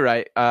 Yeah, you're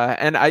right.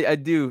 And I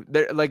do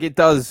like it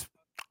does.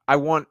 I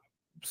want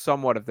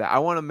somewhat of that. I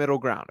want a middle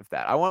ground of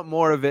that. I want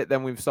more of it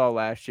than we saw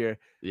last year.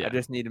 Yeah. I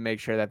just need to make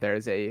sure that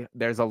there's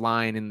a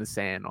line in the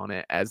sand on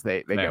it as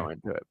they Fair. go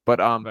into it. But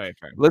Very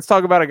fair. let's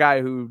talk about a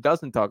guy who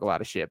doesn't talk a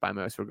lot of shit by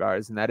most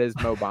regards, and that is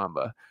Mo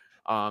Bamba.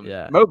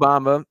 Yeah. Mo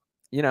Bamba,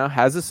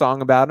 has a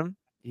song about him.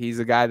 He's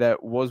a guy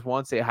that was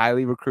once a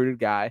highly recruited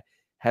guy,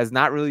 has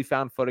not really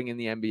found footing in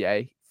the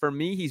NBA. For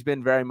me, he's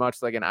been very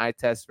much like an eye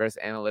test versus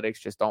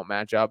analytics just don't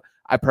match up.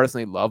 I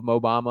personally love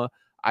Mo Bamba.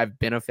 I've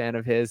been a fan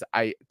of his.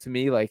 To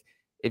me, like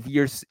if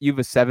you have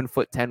a 7'10"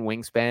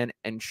 wingspan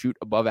and shoot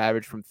above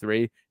average from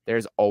 3,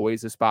 there's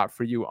always a spot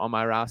for you on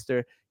my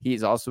roster.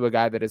 He's also a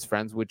guy that is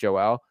friends with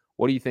Joel.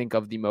 What do you think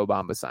of the Mo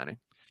Bamba signing?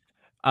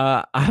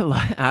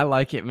 I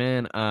like it,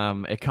 man.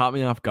 It caught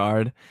me off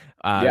guard.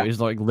 Yeah. It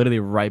was like literally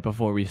right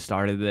before we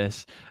started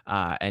this.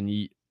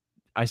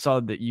 I saw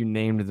that you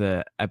named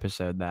the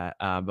episode that,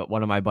 but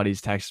one of my buddies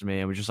texted me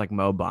and was just like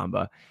Mo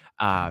Bamba,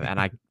 and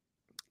I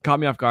caught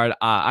me off guard.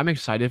 I'm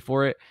excited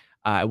for it.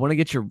 I want to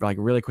get your like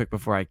really quick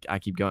before I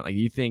keep going.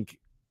 Like,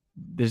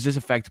 does this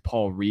affect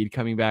Paul Reed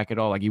coming back at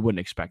all? Like, you wouldn't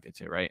expect it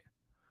to, right?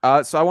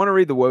 So I want to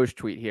read the Woj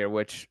tweet here,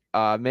 which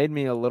made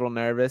me a little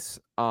nervous.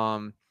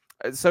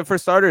 So for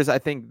starters, I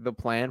think the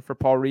plan for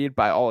Paul Reed,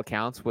 by all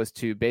accounts, was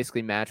to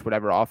basically match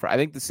whatever offer. I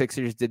think the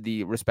Sixers did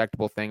the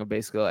respectable thing of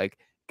basically like,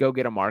 go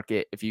get a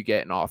market. If you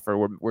get an offer,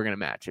 we're going to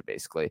match it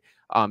basically.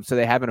 So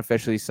they haven't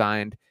officially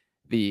signed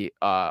the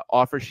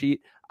offer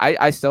sheet.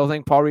 I still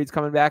think Paul Reed's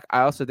coming back.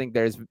 I also think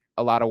there's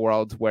a lot of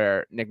worlds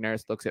where Nick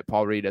Nurse looks at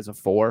Paul Reed as a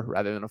 4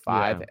 rather than a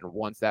 5 and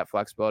wants that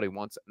flexibility,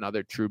 wants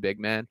another true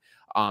big man.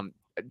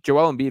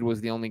 Joel Embiid was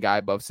the only guy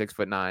above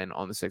 6'9"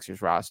 on the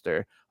Sixers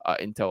roster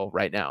until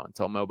right now,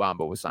 until Mo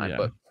Bamba was signed. Yeah.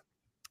 But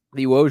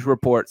the Woj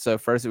report. So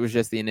first it was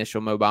just the initial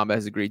Mo Bamba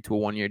has agreed to a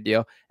 1-year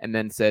deal, and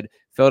then said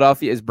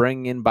Philadelphia is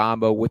bringing in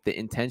Bamba with the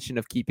intention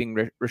of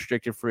keeping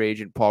restricted free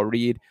agent Paul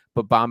Reed,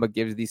 but Bamba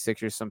gives these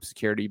Sixers some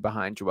security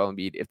behind Joel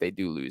Embiid if they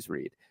do lose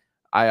Reed.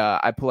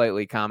 I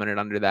politely commented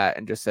under that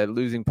and just said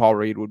losing Paul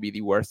Reed would be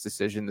the worst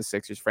decision the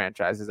Sixers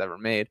franchise has ever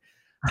made.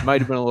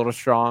 Might have been a little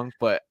strong,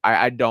 but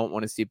I don't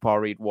want to see Paul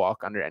Reed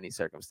walk under any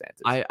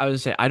circumstances. I would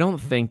say I don't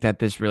think that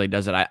this really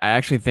does it. I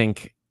actually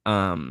think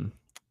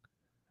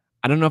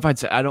I don't know if I'd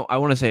say I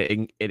want to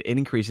say it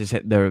increases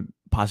the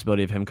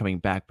possibility of him coming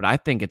back, but I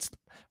think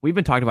we've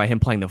been talking about him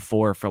playing the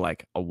 4 for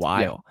like a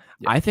while.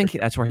 Yeah, I think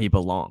that's where he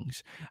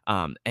belongs.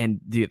 And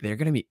they're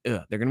gonna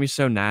be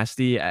so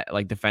nasty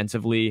like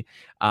defensively.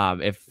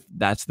 If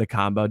that's the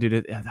combo,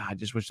 dude, I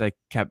just wish they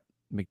kept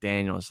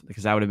McDaniels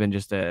because that would have been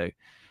just a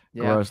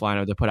gross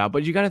lineup to put out.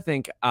 But you got to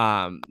think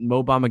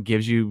Mo Bamba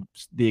gives you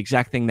the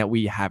exact thing that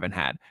we haven't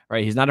had,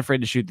 right? He's not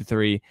afraid to shoot the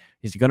 3.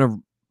 He's gonna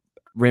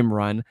rim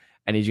run,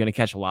 and he's going to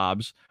catch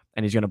lobs,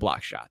 and he's going to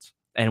block shots.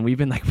 And we've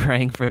been like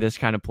praying for this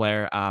kind of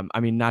player. I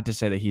mean, not to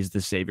say that he's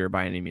the savior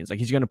by any means. Like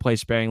he's going to play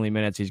sparingly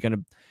minutes. He's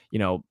going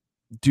to,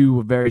 do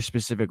a very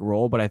specific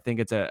role. But I think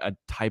it's a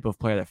type of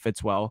player that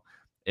fits well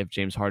if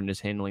James Harden is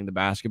handling the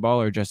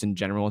basketball, or just in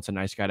general, it's a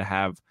nice guy to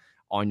have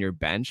on your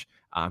bench.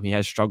 He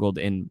has struggled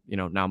in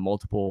now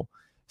multiple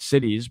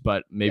cities,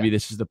 but maybe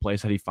this is the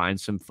place that he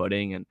finds some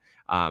footing, and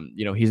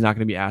he's not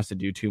going to be asked to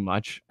do too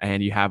much,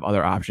 and you have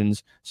other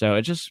options. So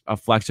it's just a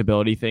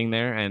flexibility thing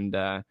there. And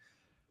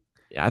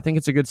I think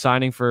it's a good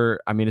signing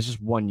it's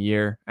just 1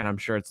 year, and I'm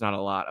sure it's not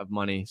a lot of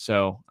money.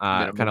 So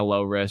kind of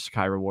low risk,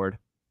 high reward.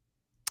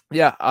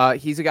 Yeah,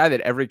 he's a guy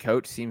that every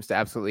coach seems to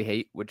absolutely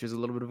hate, which is a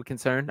little bit of a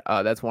concern.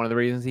 That's one of the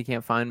reasons he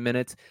can't find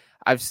minutes.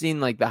 I've seen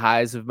like the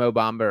highs of Mo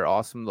Bamba are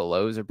awesome. The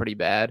lows are pretty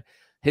bad.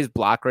 His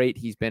block rate,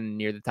 he's been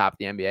near the top of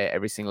the NBA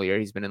every single year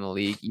he's been in the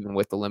league, even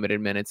with the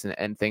limited minutes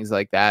and things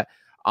like that.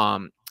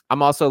 I'm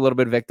also a little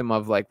bit victim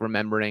of like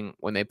remembering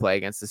when they play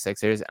against the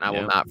Sixers, and I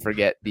will not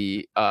forget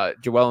the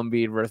Joel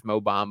Embiid versus Mo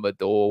Bamba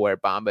duel where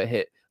Bamba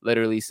hit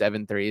literally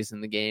 7 threes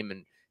in the game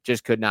and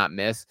just could not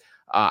miss.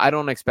 I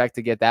don't expect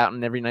to get that on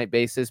an every night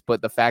basis,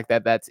 but the fact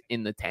that that's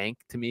in the tank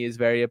to me is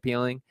very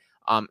appealing.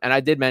 And I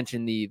did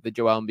mention the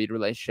Joel Embiid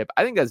relationship.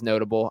 I think that's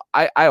notable.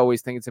 I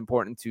always think it's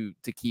important to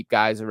keep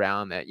guys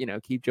around that,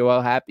 keep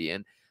Joel happy.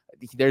 And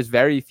there's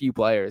very few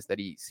players that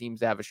he seems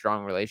to have a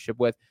strong relationship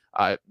with.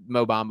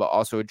 Mo Bamba,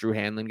 also a Drew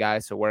Hanlon guy,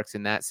 so works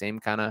in that same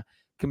kind of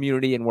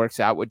community and works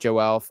out with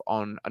Joel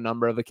on a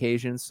number of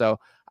occasions. So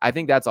I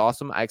think that's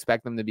awesome. I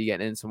expect them to be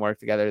getting in some work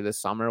together this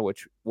summer,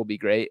 which will be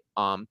great.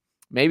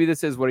 Maybe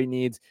this is what he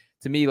needs.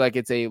 To me, like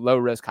it's a low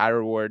risk, high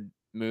reward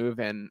move,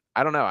 and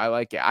I don't know. I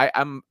like it.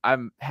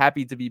 I'm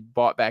happy to be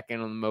bought back in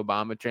on the Mo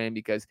Bamba train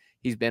because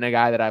he's been a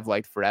guy that I've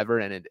liked forever,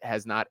 and it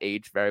has not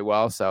aged very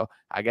well. So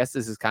I guess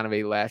this is kind of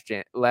a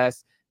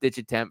last ditch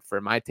attempt for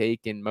my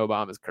take in Mo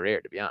Bamba's career,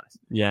 to be honest.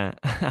 Yeah.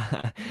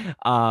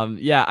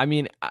 Yeah. I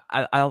mean,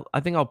 I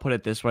think I'll put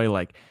it this way: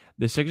 like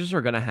the Sixers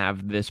are gonna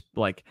have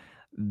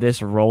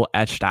this role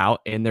etched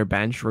out in their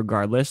bench,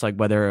 regardless, like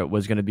whether it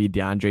was gonna be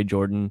DeAndre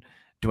Jordan,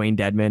 Dwayne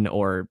Dedmon,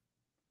 or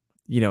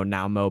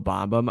now Mo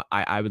Bamba.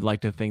 I would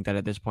like to think that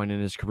at this point in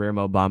his career,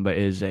 Mo Bamba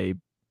is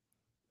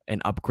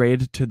an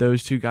upgrade to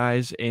those two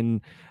guys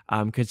in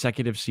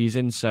consecutive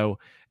seasons. So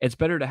it's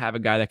better to have a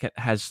guy that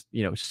has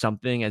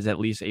something, as at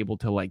least able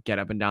to like get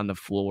up and down the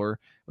floor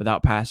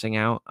without passing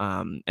out,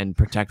 and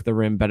protect the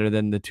rim better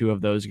than the two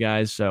of those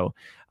guys. So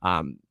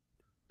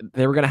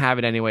they were going to have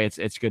it anyway.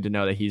 It's good to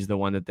know that he's the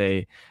one that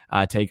they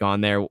take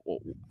on there.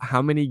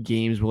 How many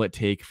games will it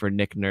take for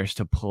Nick Nurse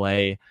to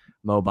play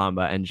Mo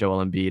Bamba and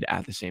Joel Embiid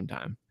at the same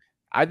time?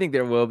 I think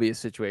there will be a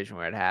situation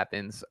where it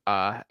happens.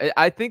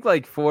 I think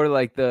like for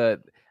like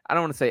I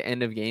don't want to say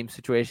end of game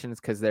situations,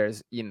 because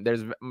there's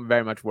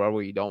very much world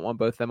where you don't want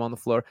both of them on the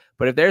floor.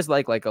 But if there's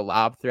like a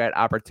lob threat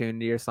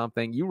opportunity or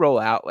something, you roll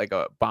out like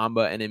a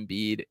Bamba and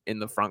Embiid in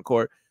the front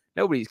court.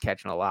 Nobody's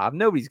catching a lob.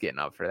 Nobody's getting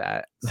up for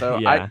that. So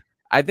yeah.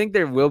 I think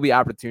there will be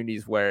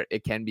opportunities where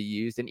it can be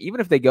used. And even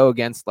if they go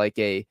against like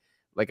a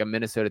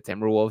Minnesota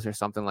Timberwolves or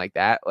something like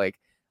that, like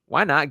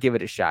why not give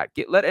it a shot?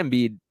 Let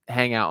Embiid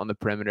hang out on the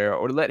perimeter,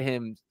 or let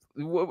him.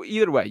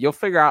 Either way, you'll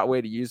figure out a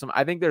way to use them.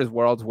 I think there's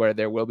worlds where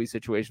there will be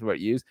situations where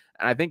it's used,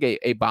 and I think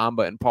a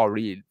Bamba and Paul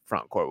Reed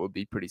front court would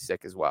be pretty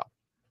sick as well.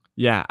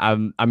 Yeah,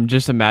 I'm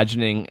just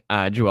imagining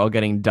Joel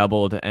getting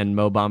doubled and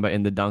Mo Bamba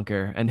in the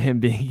dunker, and him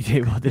being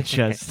able to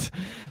just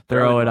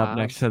throw it up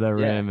next to the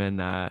rim,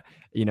 and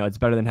it's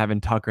better than having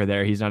Tucker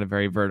there. He's not a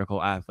very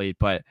vertical athlete,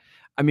 but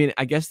I mean,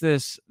 I guess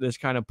this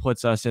kind of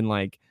puts us in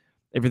like,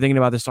 if you're thinking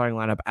about the starting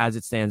lineup as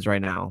it stands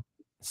right now,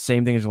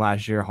 same thing as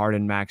last year: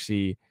 Harden,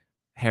 Maxey,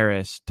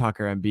 Harris,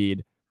 Tucker,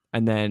 Embiid,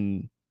 and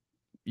then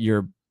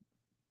your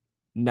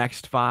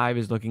next 5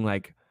 is looking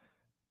like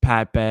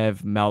Pat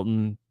Bev,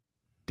 Melton,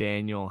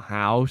 Daniel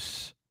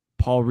House,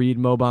 Paul Reed,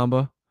 Mo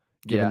Bamba,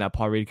 given that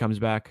Paul Reed comes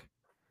back.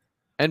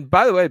 And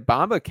by the way,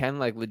 Bamba can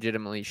like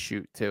legitimately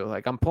shoot too.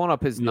 Like I'm pulling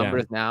up his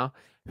numbers now.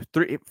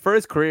 For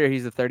his career,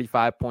 he's a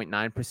 35.9%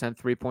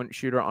 3-point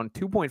shooter on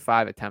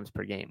 2.5 attempts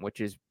per game, which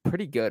is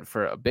pretty good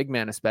for a big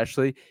man,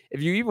 especially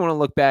if you even want to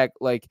look back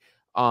like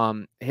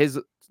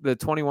the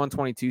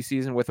 21-22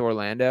 season with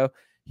Orlando,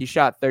 he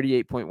shot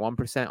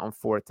 38.1% on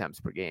 4 attempts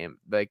per game.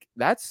 Like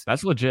that's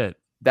legit.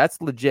 That's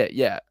legit,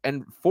 yeah.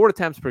 And 4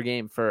 attempts per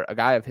game for a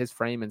guy of his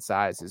frame and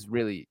size is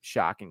really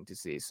shocking to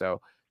see.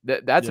 So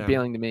that's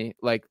appealing to me.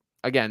 Like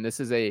again, this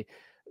is the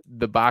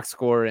box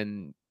score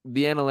and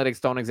the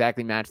analytics don't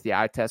exactly match the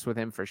eye test with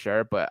him for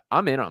sure, but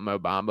I'm in on Mo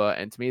Bamba,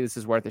 and to me, this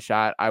is worth a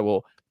shot. I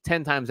will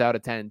 10 times out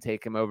of 10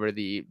 take him over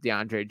the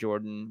DeAndre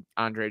Jordan,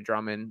 Andre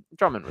Drummond.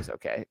 Drummond was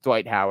okay.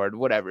 Dwight Howard,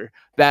 whatever.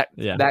 That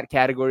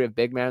category of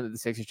big man that the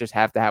Sixers just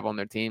have to have on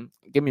their team.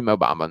 Give me Mo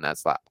Bamba in that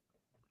slot.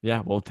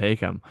 Yeah, we'll take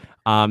him.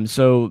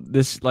 So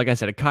this, like I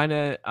said, it kind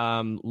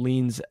of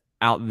leans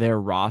out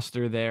their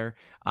roster there.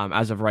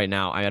 As of right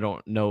now, I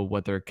don't know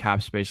what their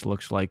cap space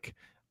looks like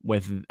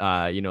with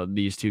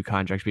these 2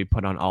 contracts we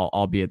put on,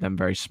 albeit them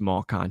very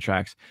small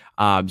contracts.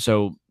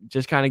 So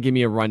just kind of give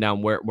me a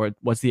rundown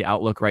what's the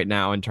outlook right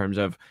now in terms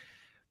of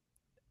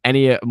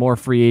any more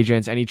free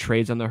agents, any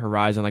trades on the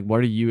horizon? Like,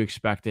 what are you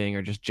expecting,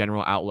 or just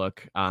general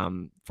outlook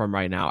from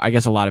right now? I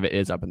guess a lot of it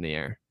is up in the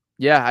air.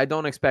 Yeah, I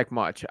don't expect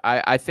much.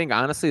 I think,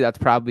 honestly, that's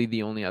probably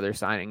the only other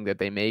signing that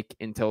they make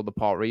until the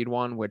Paul Reed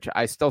one, which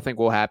I still think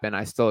will happen.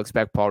 I still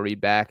expect Paul Reed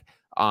back.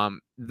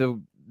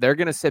 They're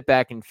going to sit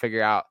back and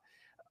figure out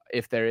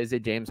if there is a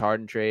James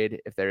Harden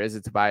trade, if there is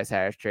a Tobias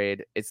Harris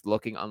trade. It's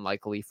looking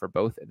unlikely for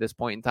both at this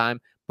point in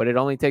time, but it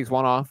only takes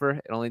one offer.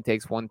 It only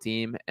takes one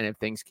team. And if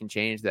things can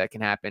change, that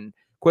can happen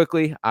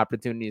quickly.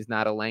 Opportunity is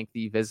not a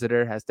lengthy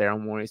visitor, as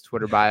Daryl Morey's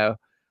Twitter bio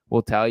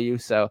will tell you.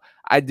 So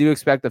I do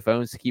expect the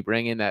phones to keep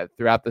ringing, that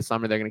throughout the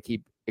summer, they're going to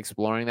keep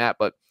exploring that,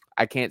 but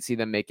I can't see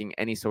them making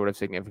any sort of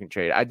significant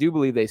trade. I do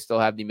believe they still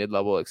have the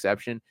mid-level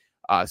exception.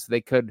 So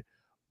they could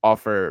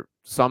offer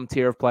some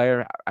tier of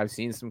player. I've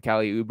seen some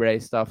Kelly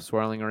Oubre stuff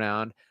swirling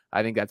around.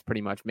 I think that's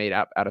pretty much made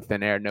up out of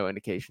thin air. No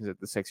indications that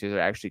the Sixers are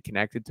actually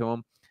connected to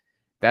him.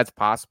 That's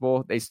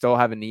possible. They still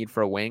have a need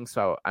for a wing.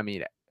 So, I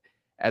mean,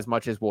 as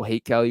much as we'll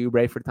hate Kelly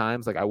Oubre for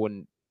times, like I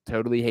wouldn't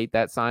totally hate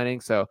that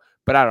signing. So,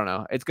 but I don't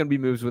know. It's going to be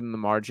moves within the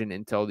margin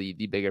until the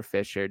bigger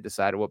fish here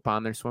decide what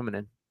pond they're swimming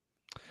in.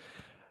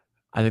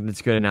 I think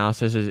that's good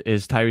analysis.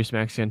 Is Tyrese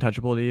Maxey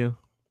untouchable to you?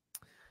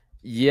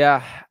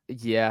 Yeah.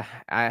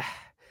 I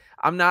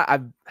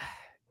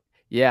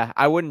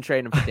wouldn't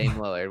trade him for Dame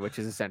Lillard, which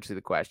is essentially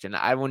the question.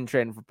 I wouldn't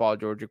trade him for Paul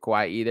George or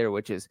Kawhi either,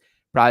 which is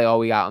probably all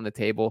we got on the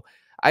table.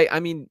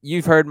 I mean,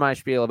 you've heard my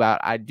spiel about,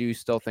 I do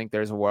still think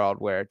there's a world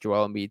where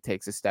Joel Embiid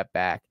takes a step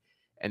back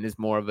and is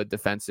more of a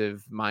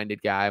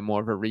defensive-minded guy,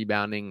 more of a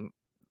rebounding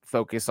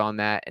focus on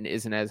that, and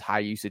isn't as high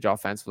usage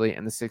offensively,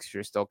 and the Sixers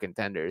are still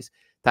contenders.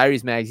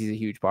 Tyrese Maxey is a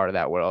huge part of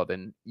that world,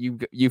 and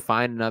you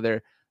find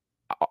another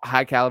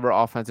high-caliber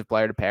offensive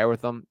player to pair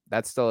with them,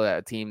 that's still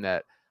a team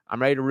that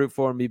I'm ready to root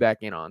for and be back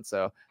in on.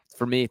 So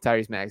for me,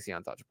 Tyrese Maxey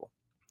untouchable.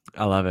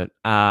 I love it.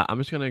 I'm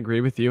just going to agree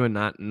with you and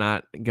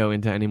not go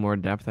into any more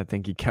depth. I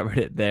think you covered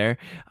it there.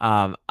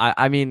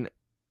 I mean,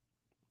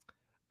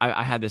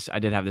 I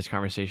did have this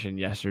conversation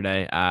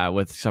yesterday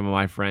with some of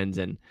my friends,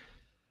 and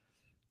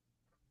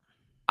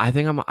I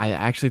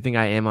actually think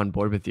I am on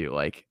board with you.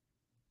 Like,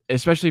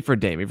 especially for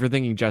Dame. If you're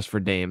thinking just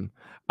for Dame,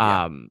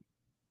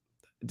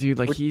 dude,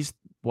 like he's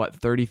what,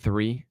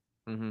 33,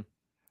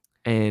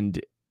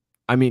 and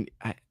I mean,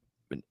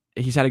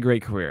 he's had a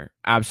great career.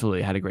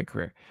 Absolutely had a great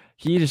career.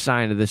 He just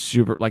signed this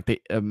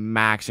the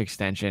max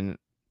extension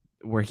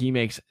where he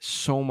makes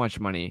so much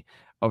money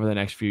over the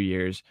next few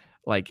years.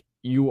 Like,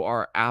 you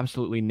are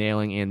absolutely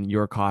nailing in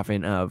your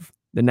coffin of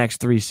the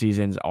next 3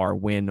 seasons are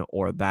win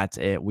or that's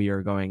it. We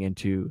are going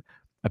into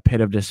a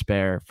pit of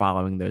despair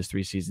following those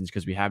 3 seasons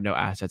because we have no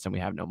assets and we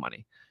have no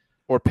money.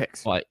 Or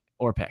picks.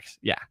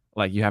 Yeah.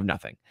 Like, you have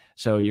nothing.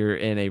 So you're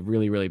in a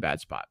really, really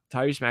bad spot.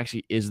 Tyrese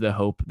Maxey is the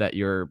hope that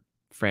your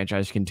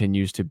franchise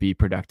continues to be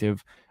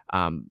productive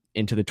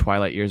into the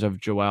twilight years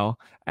of Joel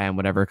and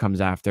whatever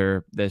comes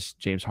after this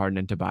James Harden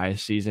and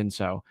Tobias season.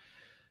 So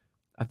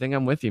I think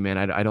I'm with you, man.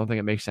 I don't think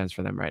it makes sense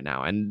for them right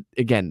now. And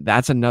again,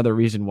 that's another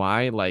reason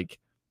why, like,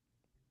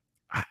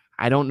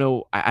 I don't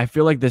know. I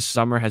feel like this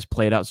summer has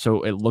played out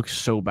so it looks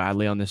so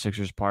badly on the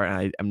Sixers' part.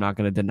 And I'm not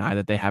going to deny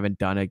that they haven't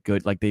done it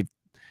good. Like, they've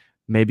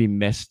maybe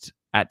missed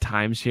at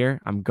times here.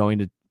 I'm going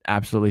to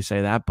absolutely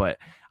say that, but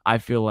I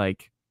feel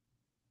like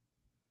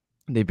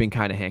they've been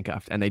kind of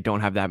handcuffed and they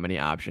don't have that many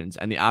options.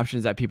 And the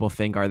options that people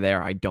think are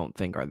there, I don't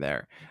think are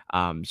there.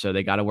 So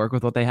they got to work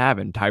with what they have.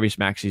 And Tyrese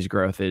Maxey's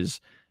growth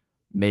is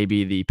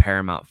maybe the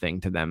paramount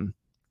thing to them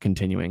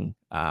continuing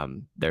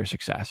their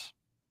success.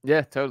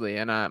 Yeah, totally.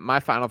 And my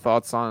final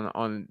thoughts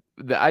on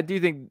I do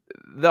think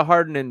the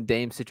Harden and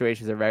Dame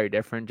situations are very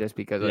different just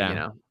because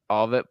of,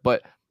 all of it.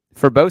 But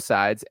for both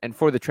sides and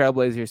for the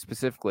Trailblazers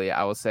specifically,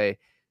 I will say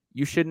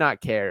you should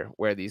not care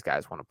where these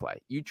guys want to play.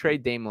 You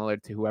trade Dame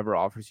Lillard to whoever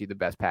offers you the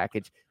best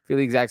package. Feel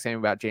the exact same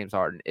about James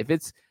Harden. If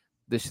it's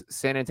the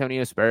San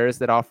Antonio Spurs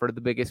that offered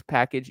the biggest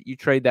package, you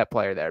trade that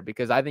player there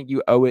because I think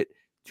you owe it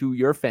to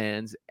your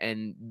fans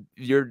and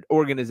your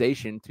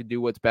organization to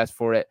do what's best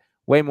for it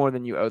way more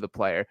than you owe the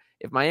player.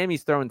 If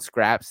Miami's throwing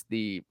scraps,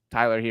 the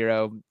Tyler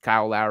Hero,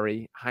 Kyle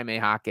Lowry, Jaime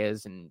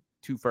Jaquez, and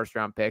 2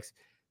 first-round picks,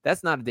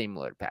 that's not a Dame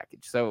Lillard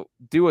package. So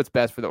do what's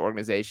best for the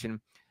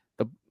organization.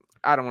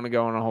 I don't want to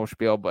go on a whole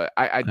spiel, but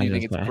I do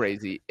think it's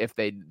crazy if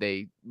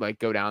they like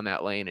go down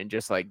that lane and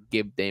just like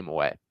give Dame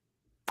away.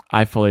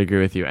 I fully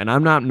agree with you. And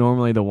I'm not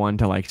normally the one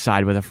to like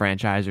side with a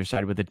franchise or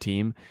side with a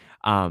team.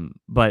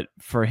 But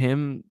for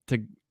him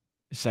to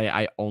say,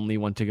 I only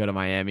want to go to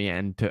Miami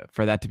and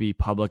for that to be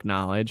public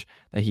knowledge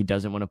that he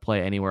doesn't want to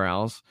play anywhere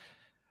else,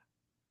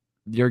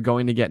 you're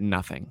going to get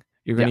nothing.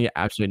 You're going to get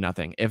absolutely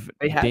nothing. If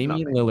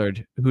Damian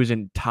Lillard, who's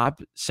a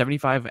top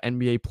 75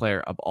 NBA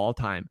player of all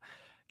time,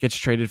 gets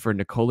traded for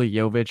Nikola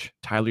Jovic,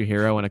 Tyler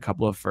Hero, and a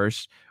couple of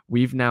firsts,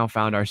 we've now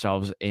found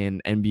ourselves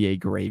in NBA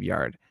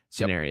graveyard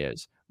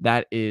scenarios.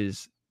 That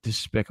is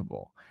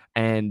despicable.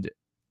 And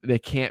they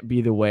can't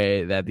be the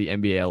way that the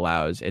NBA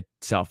allows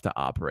itself to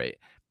operate.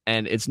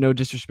 And it's no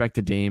disrespect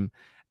to Dame.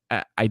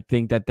 I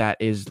think that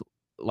is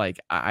like,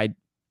 I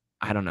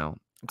don't know.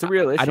 It's a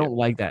real issue. I don't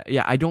like that.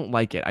 Yeah, I don't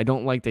like it. I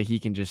don't like that he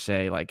can just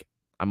say, like,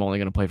 I'm only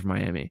going to play for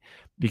Miami.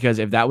 Because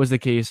if that was the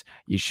case,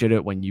 you should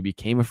have, when you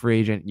became a free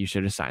agent, you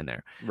should have signed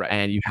there. Right.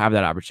 And you have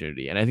that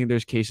opportunity. And I think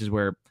there's cases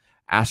where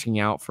asking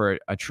out for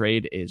a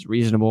trade is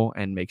reasonable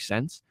and makes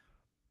sense.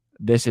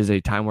 This is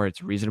a time where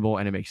it's reasonable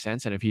and it makes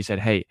sense. And if he said,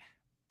 hey,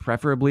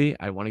 preferably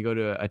I want to go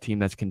to a team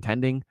that's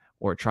contending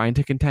or trying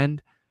to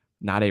contend,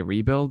 not a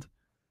rebuild,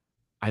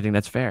 I think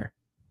that's fair.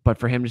 But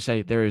for him to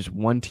say there is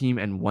one team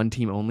and one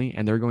team only,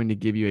 and they're going to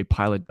give you a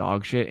pile of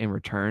dog shit in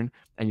return,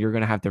 and you're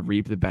going to have to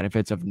reap the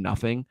benefits of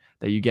nothing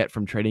that you get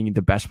from trading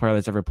the best player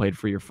that's ever played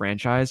for your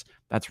franchise,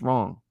 that's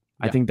wrong.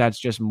 Yeah. I think that's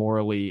just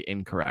morally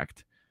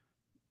incorrect,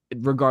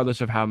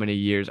 regardless of how many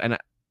years. And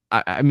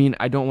I mean,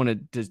 I don't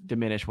want to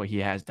diminish what he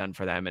has done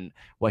for them and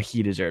what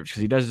he deserves,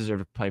 because he does deserve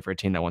to play for a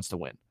team that wants to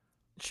win.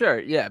 Sure,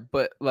 yeah,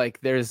 but like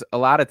there's a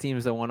lot of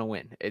teams that want to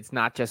win. It's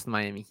not just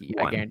Miami Heat.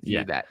 I guarantee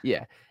you that.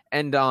 Yeah.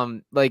 And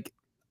like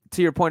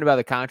to your point about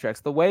the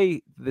contracts, the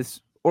way this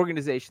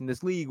organization,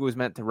 this league was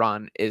meant to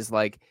run is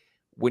like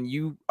when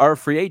you are a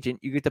free agent,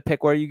 you get to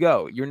pick where you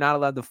go. You're not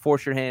allowed to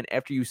force your hand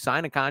after you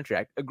sign a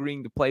contract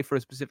agreeing to play for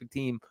a specific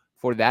team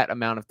for that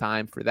amount of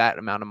time, for that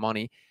amount of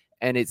money.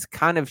 And it's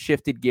kind of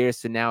shifted gears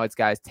to now it's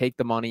guys take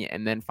the money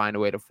and then find a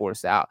way to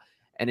force out.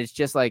 And it's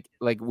just like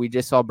we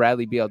just saw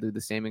Bradley Beal do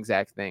the same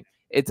exact thing.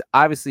 It's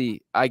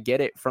obviously, I get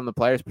it from the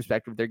player's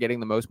perspective. They're getting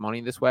the most money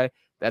this way.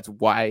 That's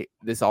why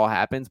this all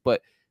happens.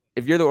 But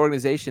if you're the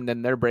organization,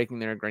 then they're breaking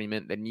their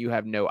agreement, then you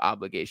have no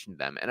obligation to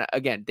them. And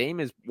again, Dame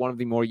is one of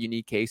the more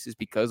unique cases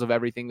because of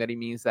everything that he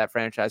means to that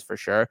franchise for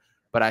sure.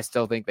 But I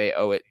still think they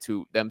owe it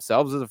to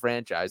themselves as a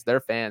franchise,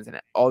 their fans, and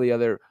all the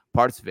other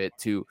parts of it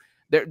to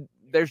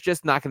there's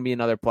just not going to be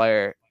another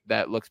player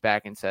that looks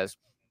back and says,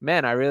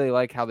 man, I really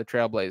like how the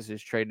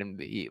Trailblazers traded him to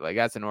the Heat. Like,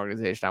 that's an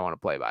organization I want to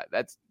play by.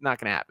 That's not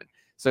going to happen.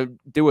 So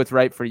do what's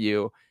right for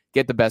you,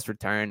 get the best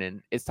return,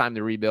 and it's time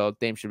to rebuild.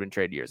 Dame should have been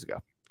traded years ago.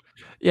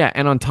 Yeah,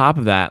 and on top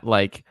of that,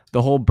 like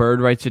the whole bird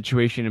rights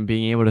situation and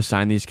being able to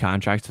sign these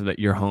contracts to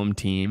your home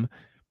team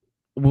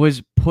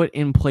was put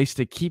in place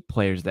to keep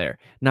players there,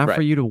 not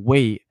for you to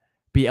wait,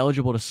 be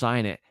eligible to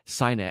sign it,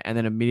 and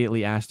then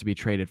immediately ask to be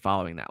traded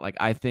following that. Like,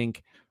 I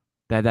think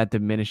that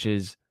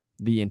diminishes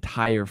the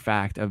entire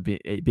fact of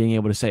being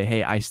able to say,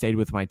 hey, I stayed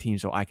with my team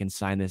so I can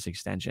sign this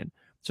extension,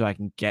 so I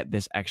can get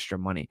this extra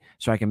money,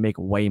 so I can make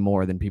way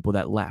more than people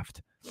that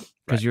left.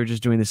 Because you're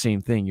just doing the same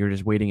thing. You're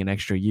just waiting an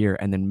extra year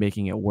and then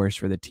making it worse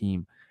for the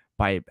team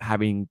by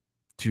having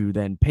to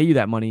then pay you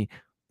that money,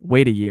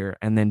 wait a year,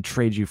 and then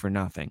trade you for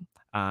nothing.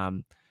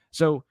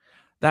 So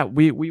that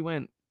we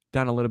went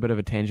down a little bit of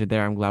a tangent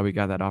there. I'm glad we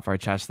got that off our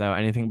chest, though.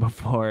 Anything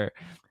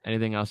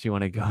else you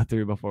want to go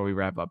through before we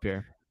wrap up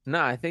here? No,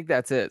 I think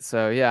that's it.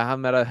 So yeah,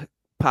 I'm gonna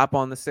pop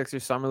on the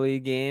Sixers Summer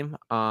League game.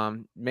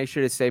 Make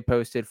sure to stay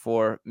posted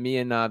for me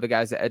and the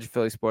guys at Edge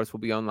Philly Sports will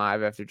be on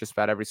live after just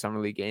about every Summer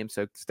League game.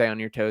 So stay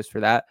on your toes for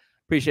that.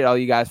 Appreciate all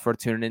you guys for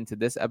tuning into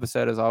this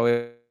episode. As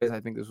always,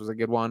 I think this was a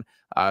good one.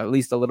 At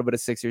least a little bit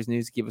of Sixers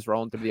news to keep us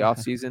rolling through the off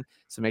season.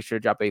 So make sure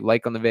to drop a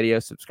like on the video,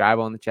 subscribe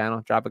on the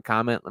channel, drop a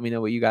comment. Let me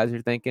know what you guys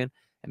are thinking.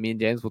 And me and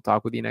James will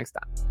talk with you next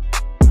time.